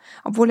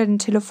 Obwohl er den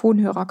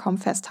Telefonhörer kaum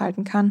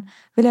festhalten kann,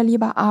 will er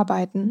lieber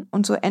arbeiten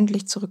und so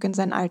endlich zurück in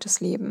sein altes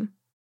Leben.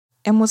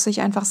 Er muss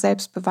sich einfach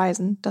selbst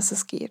beweisen, dass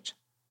es geht.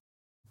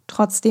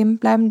 Trotzdem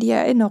bleiben die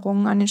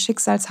Erinnerungen an den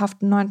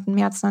schicksalshaften 9.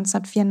 März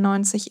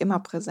 1994 immer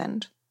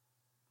präsent.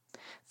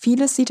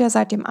 Vieles sieht er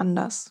seitdem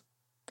anders.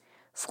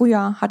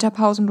 Früher hat er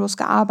pausenlos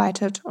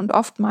gearbeitet und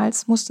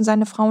oftmals mussten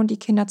seine Frau und die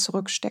Kinder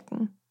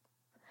zurückstecken.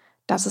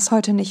 Das ist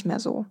heute nicht mehr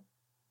so.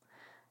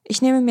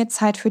 Ich nehme mir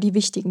Zeit für die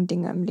wichtigen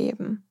Dinge im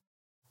Leben.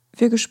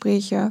 Für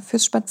Gespräche,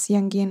 fürs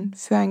Spazierengehen,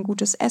 für ein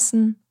gutes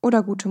Essen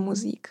oder gute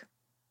Musik.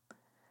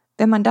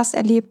 Wenn man das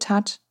erlebt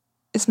hat,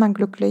 ist man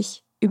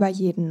glücklich über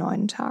jeden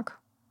neuen Tag.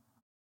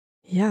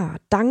 Ja,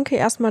 danke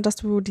erstmal, dass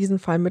du diesen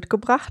Fall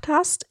mitgebracht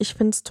hast. Ich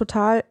finde es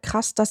total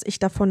krass, dass ich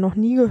davon noch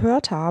nie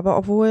gehört habe,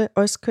 obwohl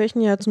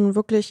Euskirchen jetzt nun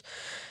wirklich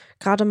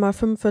gerade mal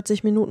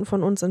 45 Minuten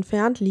von uns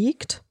entfernt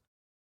liegt.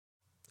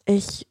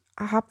 Ich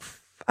habe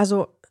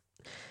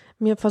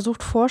mir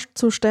versucht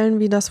vorzustellen,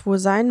 wie das wohl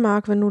sein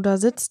mag, wenn du da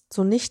sitzt,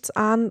 so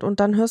nichtsahnend und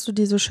dann hörst du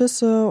diese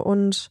Schüsse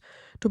und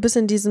du bist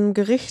in diesem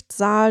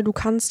Gerichtssaal, du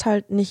kannst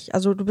halt nicht,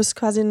 also du bist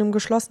quasi in einem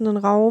geschlossenen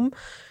Raum,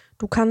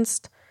 du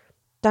kannst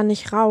da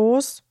nicht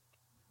raus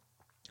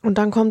und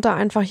dann kommt da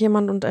einfach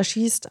jemand und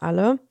erschießt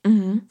alle.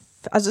 Mhm.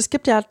 Also es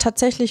gibt ja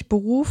tatsächlich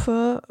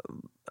Berufe,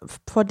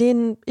 vor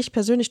denen ich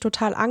persönlich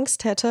total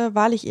Angst hätte,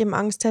 weil ich eben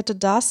Angst hätte,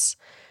 dass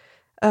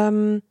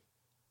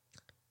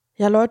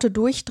Leute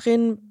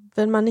durchdrehen,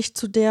 wenn man nicht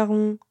zu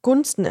deren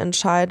Gunsten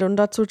entscheidet. Und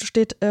dazu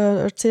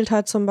zählt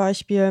halt zum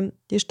Beispiel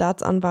die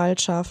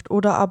Staatsanwaltschaft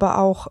oder aber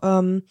auch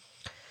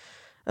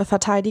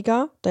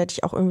Verteidiger. Da hätte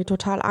ich auch irgendwie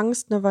total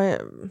Angst, ne,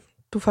 weil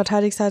du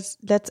verteidigst halt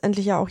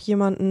letztendlich ja auch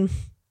jemanden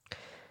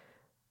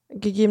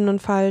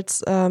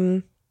gegebenenfalls,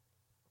 gegen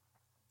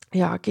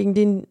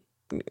den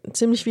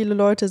ziemlich viele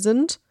Leute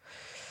sind.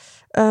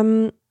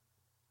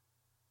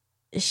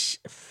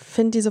 Ich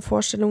finde diese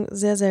Vorstellung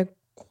sehr, sehr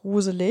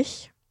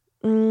gruselig.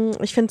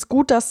 Ich finde es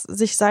gut, dass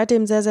sich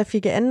seitdem sehr, sehr viel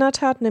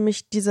geändert hat,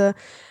 nämlich diese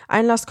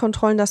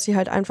Einlasskontrollen, dass sie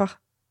halt einfach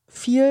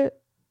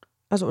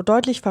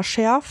deutlich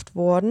verschärft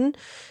wurden.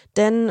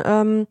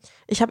 Denn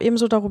ich habe eben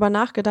so darüber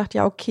nachgedacht,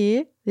 wenn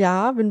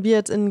wir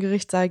jetzt in den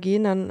Gerichtssaal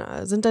gehen, dann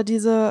sind da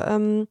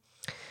diese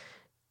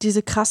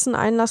krassen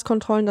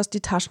Einlasskontrollen, dass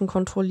die Taschen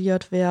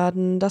kontrolliert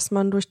werden, dass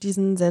man durch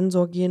diesen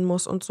Sensor gehen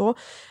muss und so.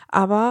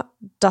 Aber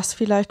das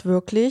vielleicht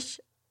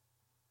wirklich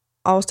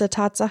aus der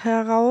Tatsache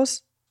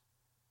heraus,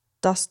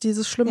 dass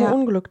dieses schlimme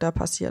Unglück da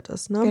passiert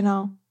ist, ne?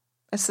 Genau.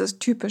 Es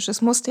ist typisch.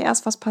 Es musste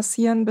erst was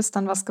passieren, bis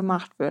dann was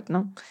gemacht wird,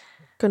 ne?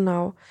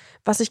 Genau.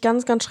 Was ich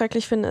ganz, ganz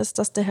schrecklich finde, ist,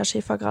 dass der Herr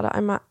Schäfer gerade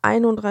einmal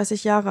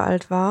 31 Jahre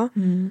alt war.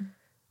 Mhm.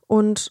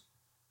 Und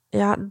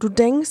ja, du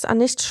denkst an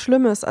nichts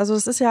Schlimmes. Also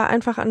es ist ja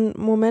einfach ein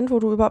Moment, wo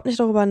du überhaupt nicht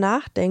darüber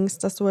nachdenkst,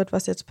 dass so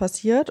etwas jetzt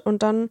passiert.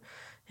 Und dann,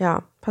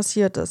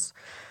 passiert es.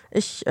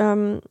 Ich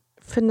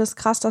finde es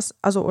krass, ich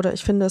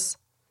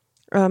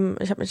habe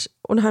mich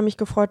unheimlich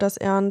gefreut, dass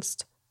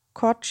Ernst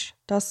Kotsch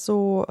das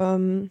so,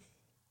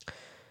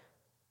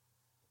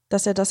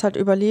 dass er das halt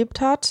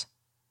überlebt hat.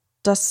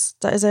 Da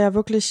ist er ja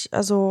wirklich,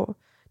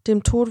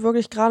 dem Tod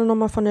wirklich gerade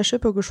nochmal von der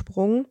Schippe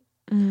gesprungen.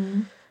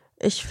 Mhm.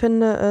 Ich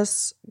finde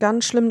es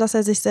ganz schlimm, dass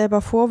er sich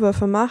selber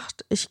Vorwürfe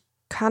macht. Das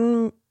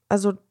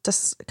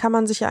kann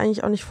man sich ja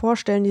eigentlich auch nicht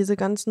vorstellen, diese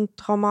ganzen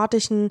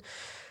traumatischen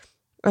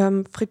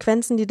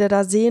Frequenzen, die der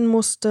da sehen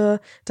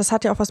musste. Das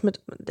hat ja auch was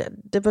mit,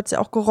 der wird es ja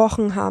auch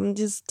gerochen haben,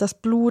 das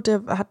Blut,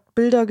 der hat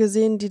Bilder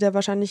gesehen, die der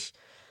wahrscheinlich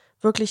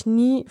wirklich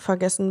nie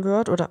vergessen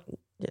wird, oder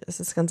ja, es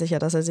ist ganz sicher,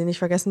 dass er sie nicht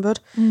vergessen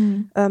wird.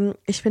 Mhm.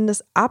 Ich finde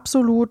es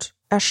absolut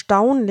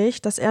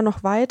erstaunlich, dass er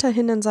noch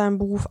weiterhin in seinem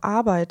Beruf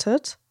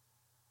arbeitet.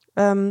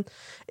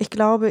 Ich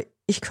glaube,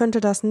 ich könnte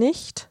das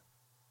nicht.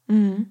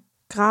 Mhm.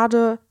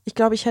 Gerade, ich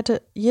glaube, ich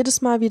hätte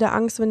jedes Mal wieder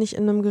Angst, wenn ich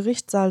in einem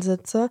Gerichtssaal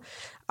sitze,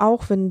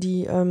 auch wenn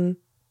die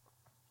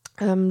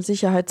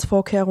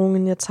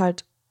Sicherheitsvorkehrungen jetzt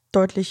halt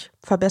deutlich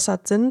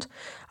verbessert sind.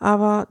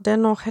 Aber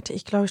dennoch hätte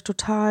ich, glaube ich,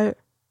 total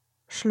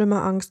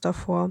schlimme Angst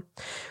davor.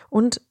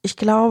 Und ich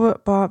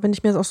glaube, wenn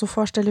ich mir das auch so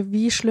vorstelle,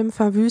 wie schlimm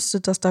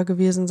verwüstet das da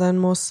gewesen sein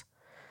muss,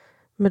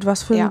 mit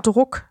was für einem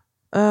Druck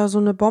so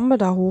eine Bombe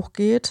da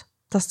hochgeht,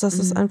 das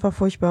ist einfach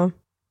furchtbar.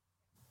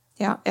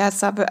 Ja,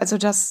 also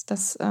das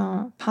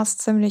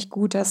passt ziemlich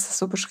gut, dass es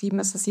so beschrieben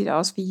ist. Es sieht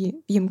aus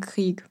wie im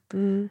Krieg.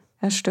 Mhm.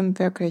 Das stimmt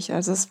wirklich.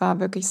 Also es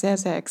war wirklich sehr,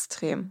 sehr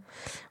extrem.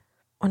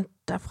 Und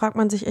da fragt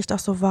man sich echt auch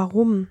so,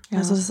 warum? Ja.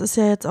 Also das ist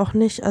ja jetzt auch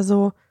nicht,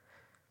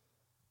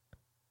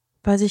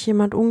 weil sich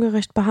jemand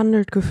ungerecht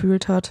behandelt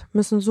gefühlt hat,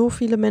 müssen so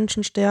viele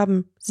Menschen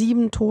sterben.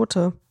 7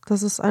 Tote.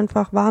 Das ist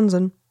einfach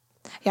Wahnsinn.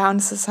 Ja, und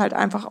es ist halt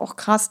einfach auch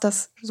krass,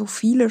 dass so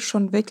viele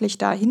schon wirklich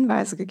da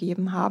Hinweise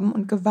gegeben haben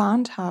und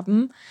gewarnt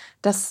haben,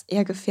 dass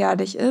er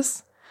gefährlich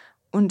ist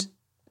und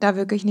da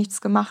wirklich nichts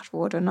gemacht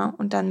wurde, ne?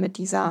 Und dann mit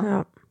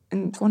dieser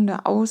im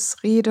Grunde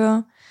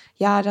Ausrede,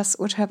 ja, das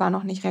Urteil war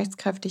noch nicht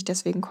rechtskräftig,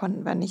 deswegen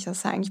konnten wir nicht. Das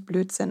ist ja eigentlich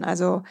Blödsinn.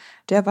 Also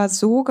der war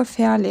so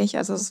gefährlich,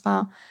 also es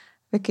war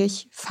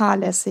wirklich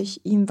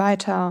fahrlässig, ihn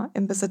weiter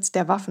im Besitz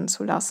der Waffen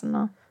zu lassen,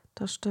 ne?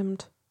 Das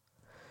stimmt.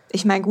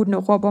 Ich meine, gut, eine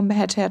Rohrbombe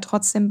hätte er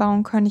trotzdem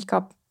bauen können. Ich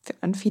glaube,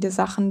 an viele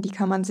Sachen, die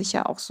kann man sich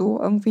ja auch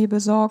so irgendwie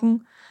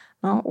besorgen,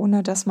 ne,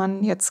 ohne dass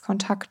man jetzt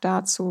Kontakt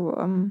dazu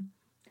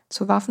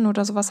zu Waffen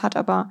oder sowas hat.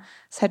 Aber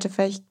es hätte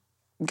vielleicht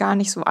gar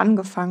nicht so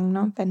angefangen,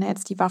 ne, wenn er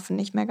jetzt die Waffen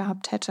nicht mehr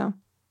gehabt hätte.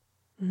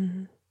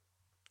 Mhm.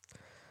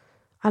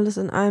 Alles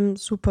in allem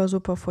super,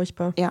 super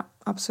furchtbar. Ja,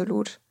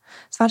 absolut.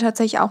 Es war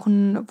tatsächlich auch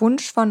ein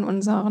Wunsch von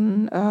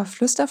unseren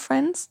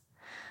Flüsterfriends.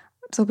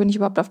 So bin ich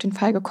überhaupt auf den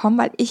Fall gekommen,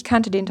 weil ich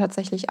kannte den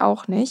tatsächlich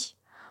auch nicht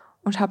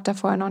und habe da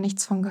vorher noch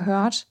nichts von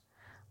gehört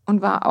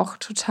und war auch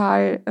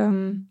total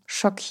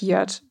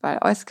schockiert, weil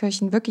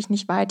Euskirchen wirklich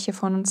nicht weit hier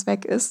von uns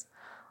weg ist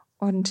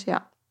und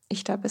ja,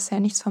 ich da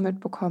bisher nichts von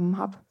mitbekommen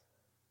habe.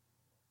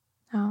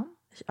 Ja.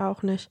 Ich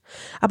auch nicht.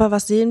 Aber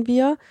was sehen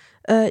wir?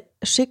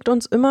 Schickt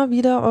uns immer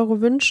wieder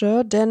eure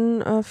Wünsche,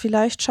 denn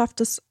vielleicht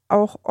schafft es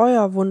auch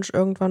euer Wunsch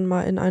irgendwann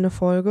mal in eine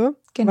Folge,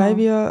 Genau. weil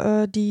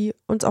wir die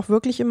uns auch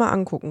wirklich immer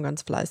angucken,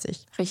 ganz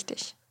fleißig.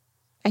 Richtig.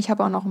 Ich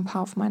habe auch noch ein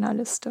paar auf meiner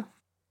Liste.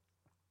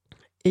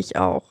 Ich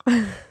auch.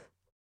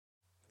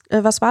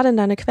 Was war denn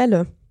deine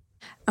Quelle?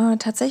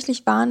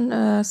 Tatsächlich waren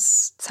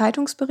es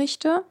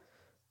Zeitungsberichte,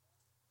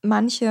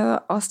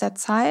 manche aus der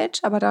Zeit,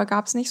 aber da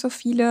gab es nicht so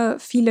viele,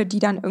 die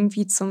dann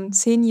irgendwie zum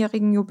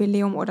 10-jährigen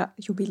Jubiläum oder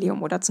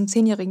zum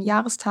 10-jährigen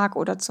Jahrestag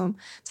oder zum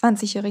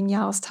 20-jährigen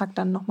Jahrestag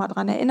dann nochmal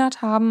dran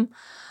erinnert haben.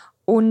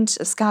 Und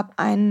es gab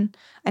eine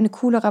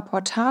coole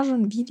Reportage,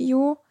 ein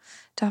Video,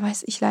 da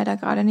weiß ich leider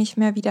gerade nicht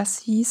mehr, wie das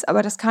hieß,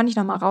 aber das kann ich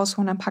nochmal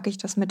rausholen, dann packe ich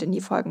das mit in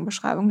die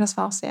Folgenbeschreibung. Das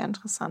war auch sehr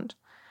interessant.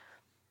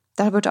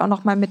 Da wird auch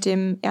nochmal mit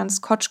dem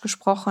Ernst Kotsch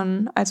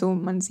gesprochen, also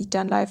man sieht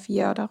dann live, wie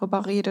er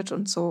darüber redet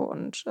und so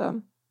und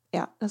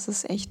ja, das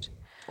ist echt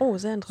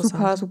sehr interessant.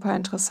 super, super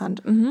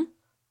interessant. Mhm.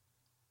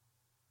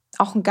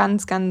 Auch ein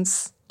ganz,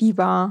 ganz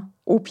lieber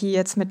Opi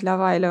jetzt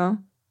mittlerweile.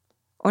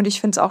 Und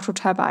ich finde es auch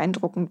total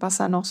beeindruckend,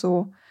 was er noch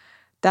so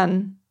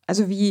dann,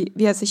 also wie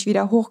er sich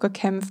wieder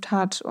hochgekämpft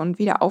hat und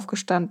wieder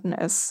aufgestanden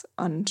ist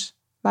und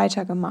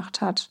weitergemacht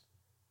hat.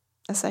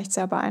 Das ist echt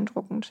sehr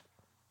beeindruckend.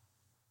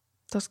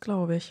 Das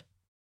glaube ich.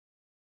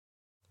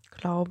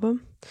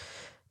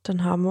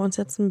 Dann haben wir uns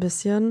jetzt ein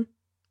bisschen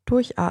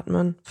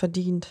Durchatmen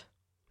verdient.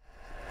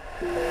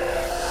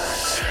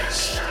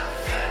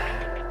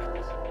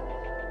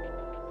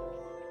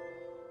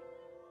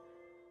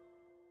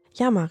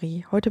 Ja,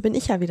 Marie, heute bin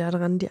ich ja wieder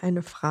dran, dir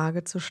eine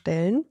Frage zu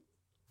stellen.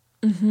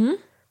 Mhm.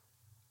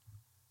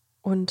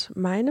 Und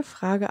meine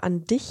Frage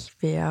an dich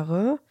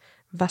wäre,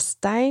 was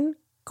dein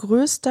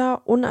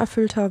größter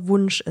unerfüllter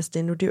Wunsch ist,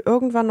 den du dir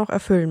irgendwann noch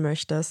erfüllen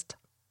möchtest.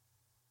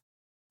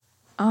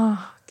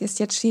 Ist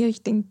jetzt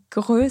schwierig, den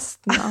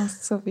größten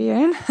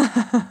auszuwählen.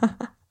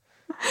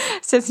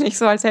 Ist jetzt nicht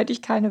so, als hätte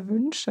ich keine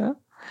Wünsche.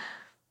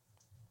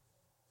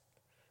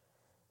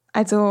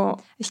 Also,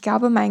 ich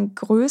glaube, mein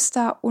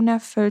größter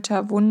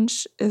unerfüllter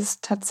Wunsch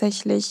ist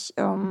tatsächlich,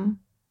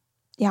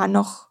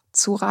 noch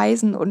zu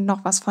reisen und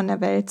noch was von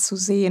der Welt zu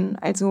sehen.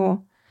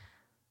 Also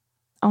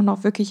auch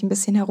noch wirklich ein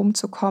bisschen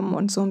herumzukommen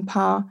und so ein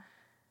paar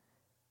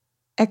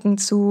Ecken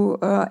zu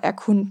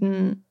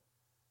erkunden,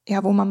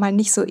 ja, wo man mal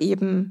nicht so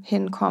eben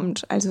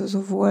hinkommt. Also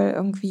sowohl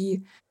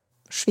irgendwie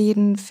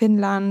Schweden,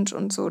 Finnland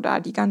und so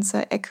da die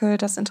ganze Ecke,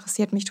 das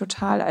interessiert mich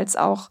total, als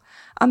auch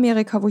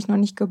Amerika, wo ich noch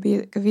nicht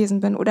gewesen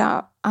bin,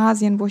 oder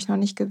Asien, wo ich noch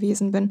nicht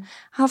gewesen bin,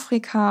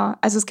 Afrika.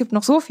 Also es gibt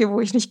noch so viel, wo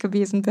ich nicht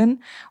gewesen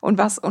bin. Und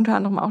was unter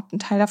anderem auch ein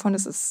Teil davon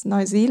ist, ist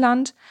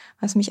Neuseeland,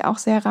 was mich auch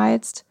sehr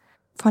reizt.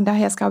 Von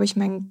daher ist, glaube ich,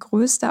 mein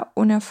größter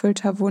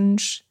unerfüllter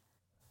Wunsch,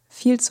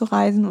 viel zu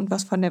reisen und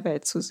was von der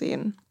Welt zu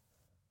sehen.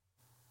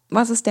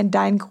 Was ist denn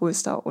dein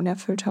größter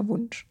unerfüllter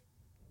Wunsch?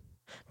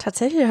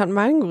 Tatsächlich hat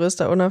mein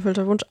größter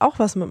unerfüllter Wunsch auch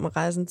was mit dem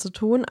Reisen zu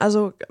tun.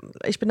 Also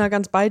ich bin da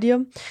ganz bei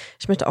dir.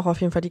 Ich möchte auch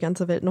auf jeden Fall die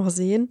ganze Welt noch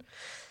sehen.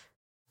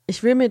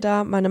 Ich will mir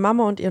da meine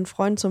Mama und ihren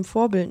Freund zum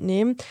Vorbild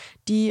nehmen.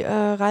 Die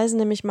reisen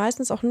nämlich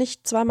meistens auch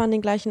nicht zweimal an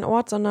den gleichen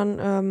Ort,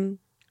 sondern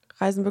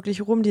reisen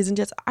wirklich rum. Die sind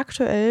jetzt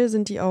aktuell,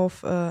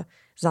 auf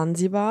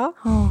Sansibar.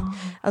 Oh.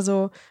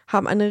 Also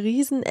haben eine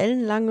riesen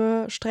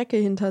ellenlange Strecke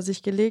hinter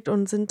sich gelegt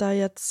und sind da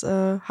jetzt,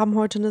 haben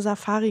heute eine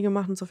Safari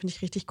gemacht und so, finde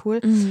ich richtig cool.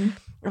 Mhm.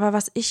 Aber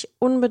was ich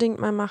unbedingt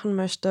mal machen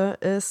möchte,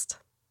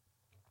 ist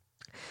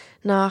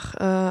nach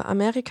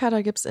Amerika.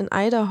 Da gibt es in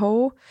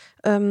Idaho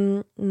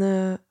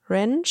eine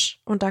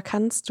Ranch und da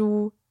kannst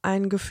du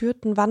einen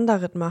geführten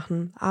Wanderritt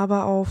machen,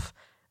 aber auf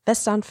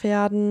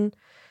Westernpferden,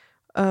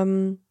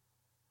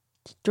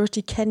 durch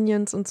die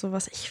Canyons und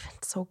sowas. Ich finde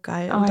es so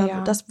geil.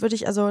 Und das würde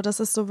ich, also das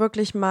ist so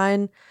wirklich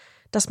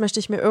das möchte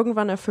ich mir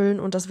irgendwann erfüllen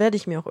und das werde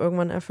ich mir auch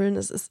irgendwann erfüllen.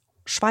 Es ist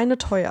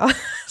schweineteuer.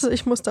 Also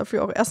ich muss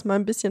dafür auch erstmal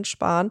ein bisschen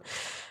sparen.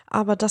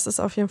 Aber das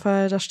ist auf jeden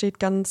Fall, das steht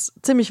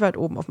ziemlich weit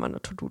oben auf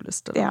meiner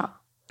To-Do-Liste. Ja,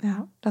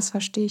 das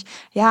verstehe ich.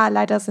 Ja,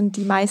 leider sind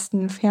die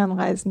meisten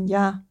Fernreisen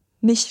ja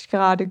nicht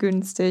gerade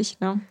günstig.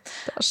 Ne?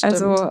 Das stimmt.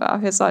 Also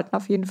wir sollten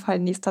auf jeden Fall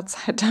in nächster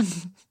Zeit dann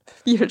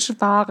viel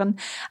sparen.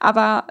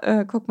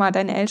 Aber guck mal,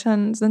 deine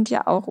Eltern sind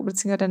ja auch,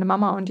 beziehungsweise deine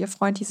Mama und ihr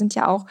Freund, die sind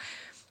ja auch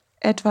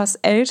etwas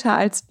älter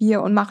als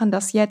wir und machen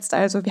das jetzt.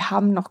 Also wir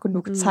haben noch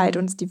genug Zeit,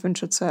 uns die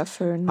Wünsche zu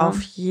erfüllen. Ne?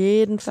 Auf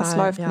jeden Fall. Das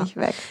läuft nicht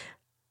weg.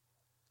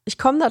 Ich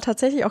komme da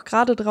tatsächlich auch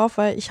gerade drauf,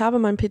 weil ich habe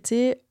meinen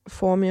PC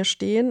vor mir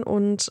stehen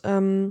und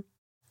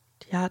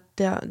der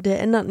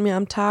ändert mir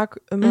am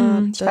Tag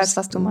immer ich weiß,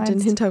 was du meinst.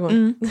 Den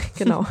Hintergrund.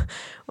 Genau.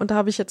 Und da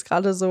habe ich jetzt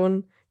gerade so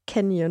einen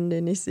Canyon,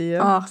 den ich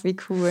sehe. Ach, wie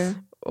cool.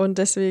 Und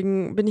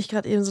deswegen bin ich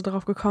gerade eben so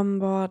drauf gekommen,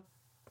 boah,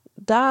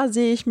 da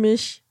sehe ich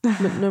mich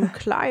mit einem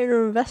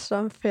kleinen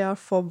Westernpferd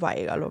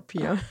vorbei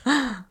galoppieren.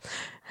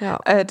 Ja.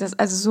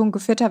 Also so ein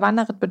geführter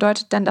Wanderritt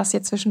bedeutet dann, dass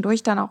ihr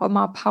zwischendurch dann auch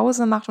immer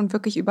Pause macht und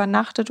wirklich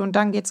übernachtet und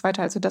dann geht es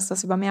weiter, also dass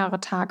das über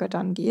mehrere Tage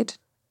dann geht.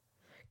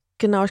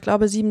 Genau, ich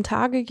glaube 7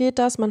 Tage geht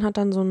das. Man hat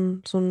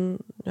dann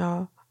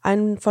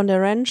einen von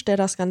der Ranch, der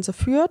das Ganze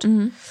führt.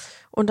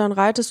 Und dann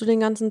reitest du den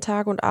ganzen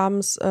Tag und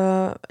abends,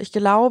 ich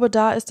glaube,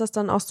 da ist das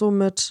dann auch so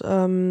mit,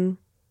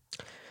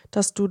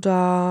 dass du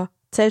da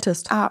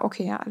zeltest. Ah,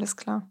 okay, ja, alles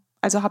klar.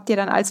 Also habt ihr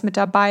dann alles mit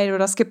dabei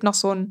oder es gibt noch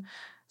so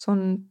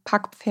ein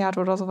Packpferd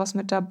oder sowas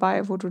mit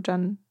dabei, wo du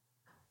dann...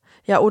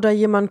 Ja, oder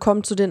jemand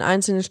kommt zu den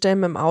einzelnen Stellen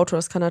mit dem Auto.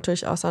 Das kann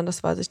natürlich auch sein,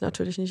 das weiß ich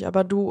natürlich nicht.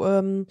 Aber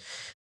du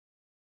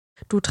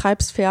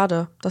treibst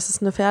Pferde. Das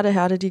ist eine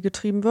Pferdeherde, die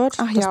getrieben wird.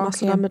 Ach, das ja,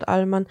 machst okay. du dann mit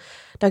allem.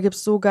 Da gibt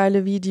es so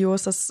geile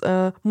Videos. Das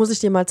muss ich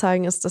dir mal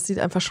zeigen. Das sieht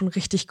einfach schon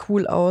richtig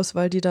cool aus,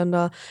 weil die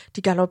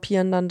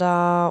galoppieren dann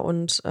da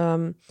und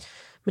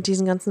mit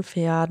diesen ganzen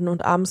Pferden.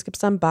 Und abends gibt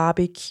es dann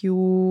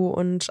Barbecue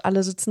und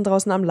alle sitzen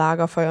draußen am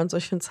Lagerfeuer und so.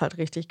 Ich finde es halt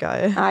richtig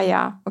geil. Ah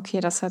ja, okay,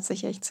 das hört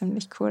sich echt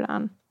ziemlich cool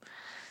an.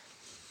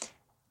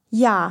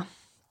 Ja,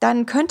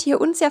 dann könnt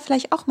ihr uns ja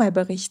vielleicht auch mal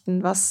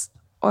berichten, was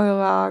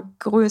euer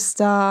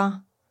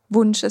größter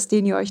Wunsch ist,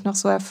 den ihr euch noch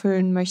so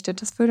erfüllen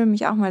möchtet. Das würde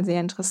mich auch mal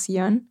sehr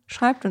interessieren.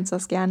 Schreibt uns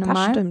das gerne mal.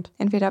 Das stimmt.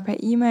 Entweder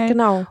per E-Mail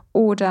Genau.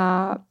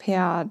 oder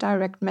per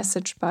Direct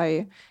Message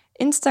bei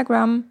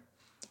Instagram.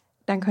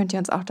 Dann könnt ihr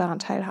uns auch daran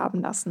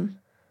teilhaben lassen.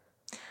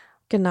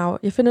 Genau,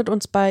 ihr findet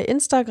uns bei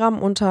Instagram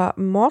unter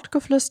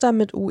Mordgeflüster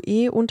mit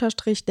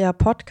UE_ der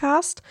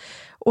Podcast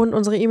und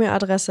unsere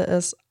E-Mail-Adresse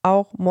ist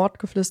auch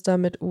Mordgeflüster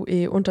mit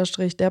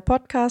UE_ der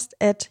Podcast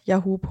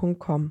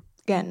 @yahoo.com.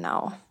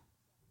 Genau.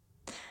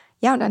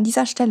 Ja, und an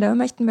dieser Stelle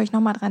möchten wir euch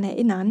nochmal daran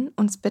erinnern,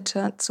 uns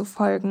bitte zu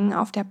folgen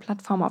auf der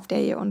Plattform, auf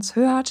der ihr uns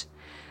hört.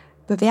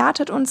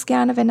 Bewertet uns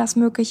gerne, wenn das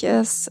möglich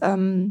ist.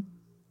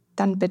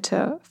 Dann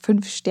bitte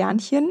 5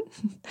 Sternchen.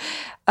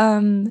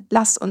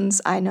 Lasst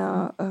uns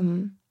eine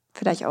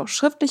vielleicht auch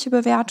schriftliche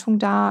Bewertung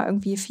da,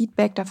 irgendwie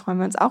Feedback, da freuen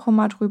wir uns auch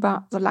immer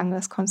drüber, solange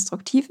es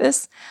konstruktiv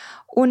ist.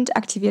 Und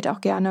aktiviert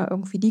auch gerne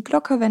irgendwie die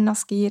Glocke, wenn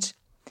das geht.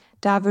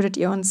 Da würdet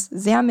ihr uns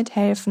sehr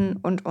mithelfen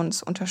und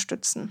uns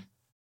unterstützen.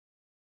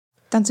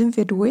 Dann sind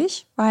wir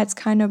durch. War jetzt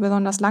keine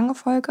besonders lange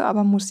Folge,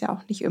 aber muss ja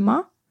auch nicht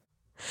immer.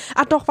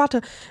 Ach doch,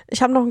 warte.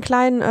 Ich habe noch einen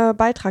kleinen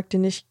Beitrag,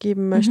 den ich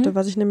geben möchte,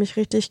 was ich nämlich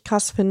richtig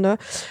krass finde.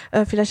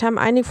 Vielleicht haben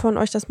einige von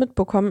euch das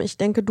mitbekommen. Ich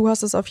denke, du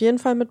hast es auf jeden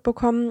Fall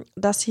mitbekommen,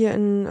 dass hier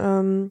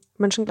in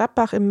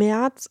Mönchengladbach im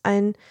März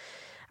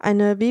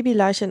eine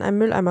Babyleiche in einem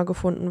Mülleimer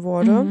gefunden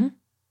wurde.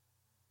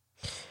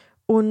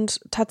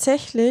 Und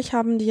tatsächlich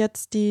haben die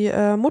jetzt die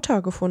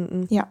Mutter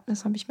gefunden. Ja,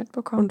 das habe ich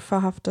mitbekommen. Und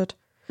verhaftet.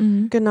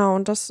 Genau,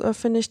 und das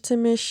finde ich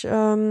ziemlich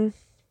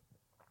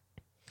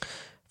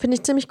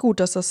gut,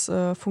 dass das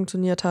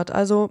funktioniert hat.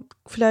 Also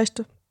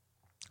vielleicht,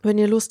 wenn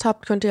ihr Lust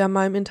habt, könnt ihr ja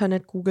mal im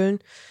Internet googeln.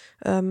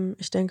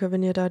 Ich denke,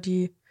 wenn ihr da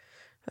die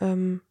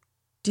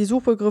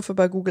Suchbegriffe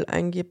bei Google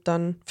eingebt,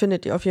 dann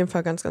findet ihr auf jeden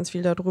Fall ganz, ganz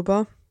viel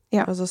darüber.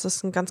 Ja. Also es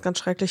ist ein ganz, ganz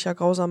schrecklicher,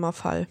 grausamer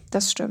Fall.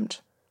 Das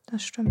stimmt.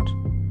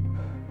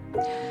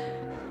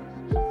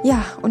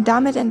 Ja, und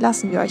damit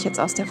entlassen wir euch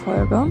jetzt aus der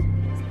Folge.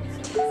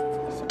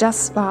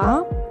 Das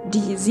war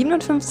die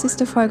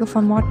 57. Folge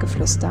von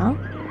Mordgeflüster.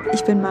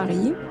 Ich bin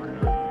Marie.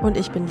 Und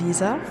ich bin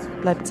Lisa.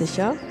 Bleibt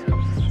sicher.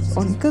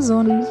 Und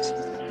gesund.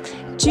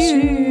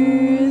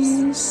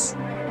 Tschüss.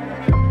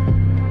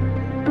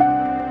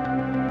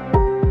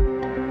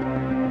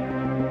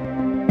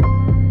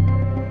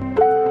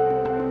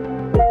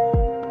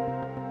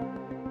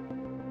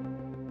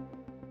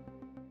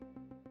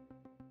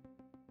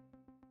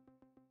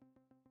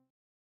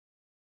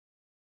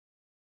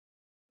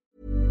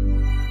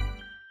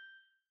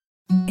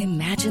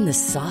 Imagine the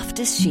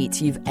softest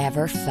sheets you've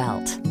ever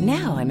felt.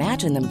 Now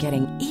imagine them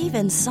getting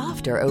even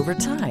softer over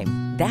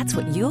time. That's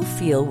what you'll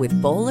feel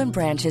with Boll &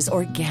 Branch's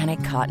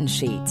organic cotton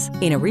sheets.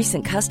 In a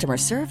recent customer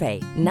survey,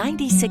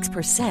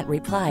 96%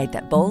 replied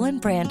that Boll &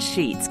 Branch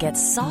sheets get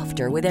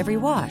softer with every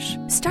wash.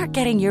 Start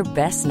getting your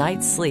best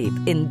night's sleep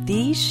in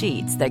these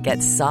sheets that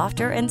get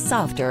softer and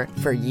softer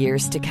for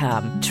years to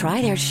come.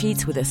 Try their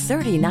sheets with a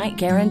 30-night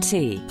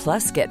guarantee.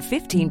 Plus, get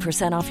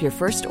 15% off your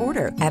first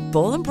order at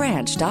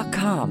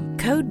bollandbranch.com.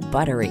 Code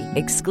BUTTERY.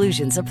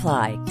 Exclusions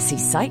apply. See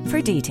site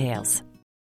for details.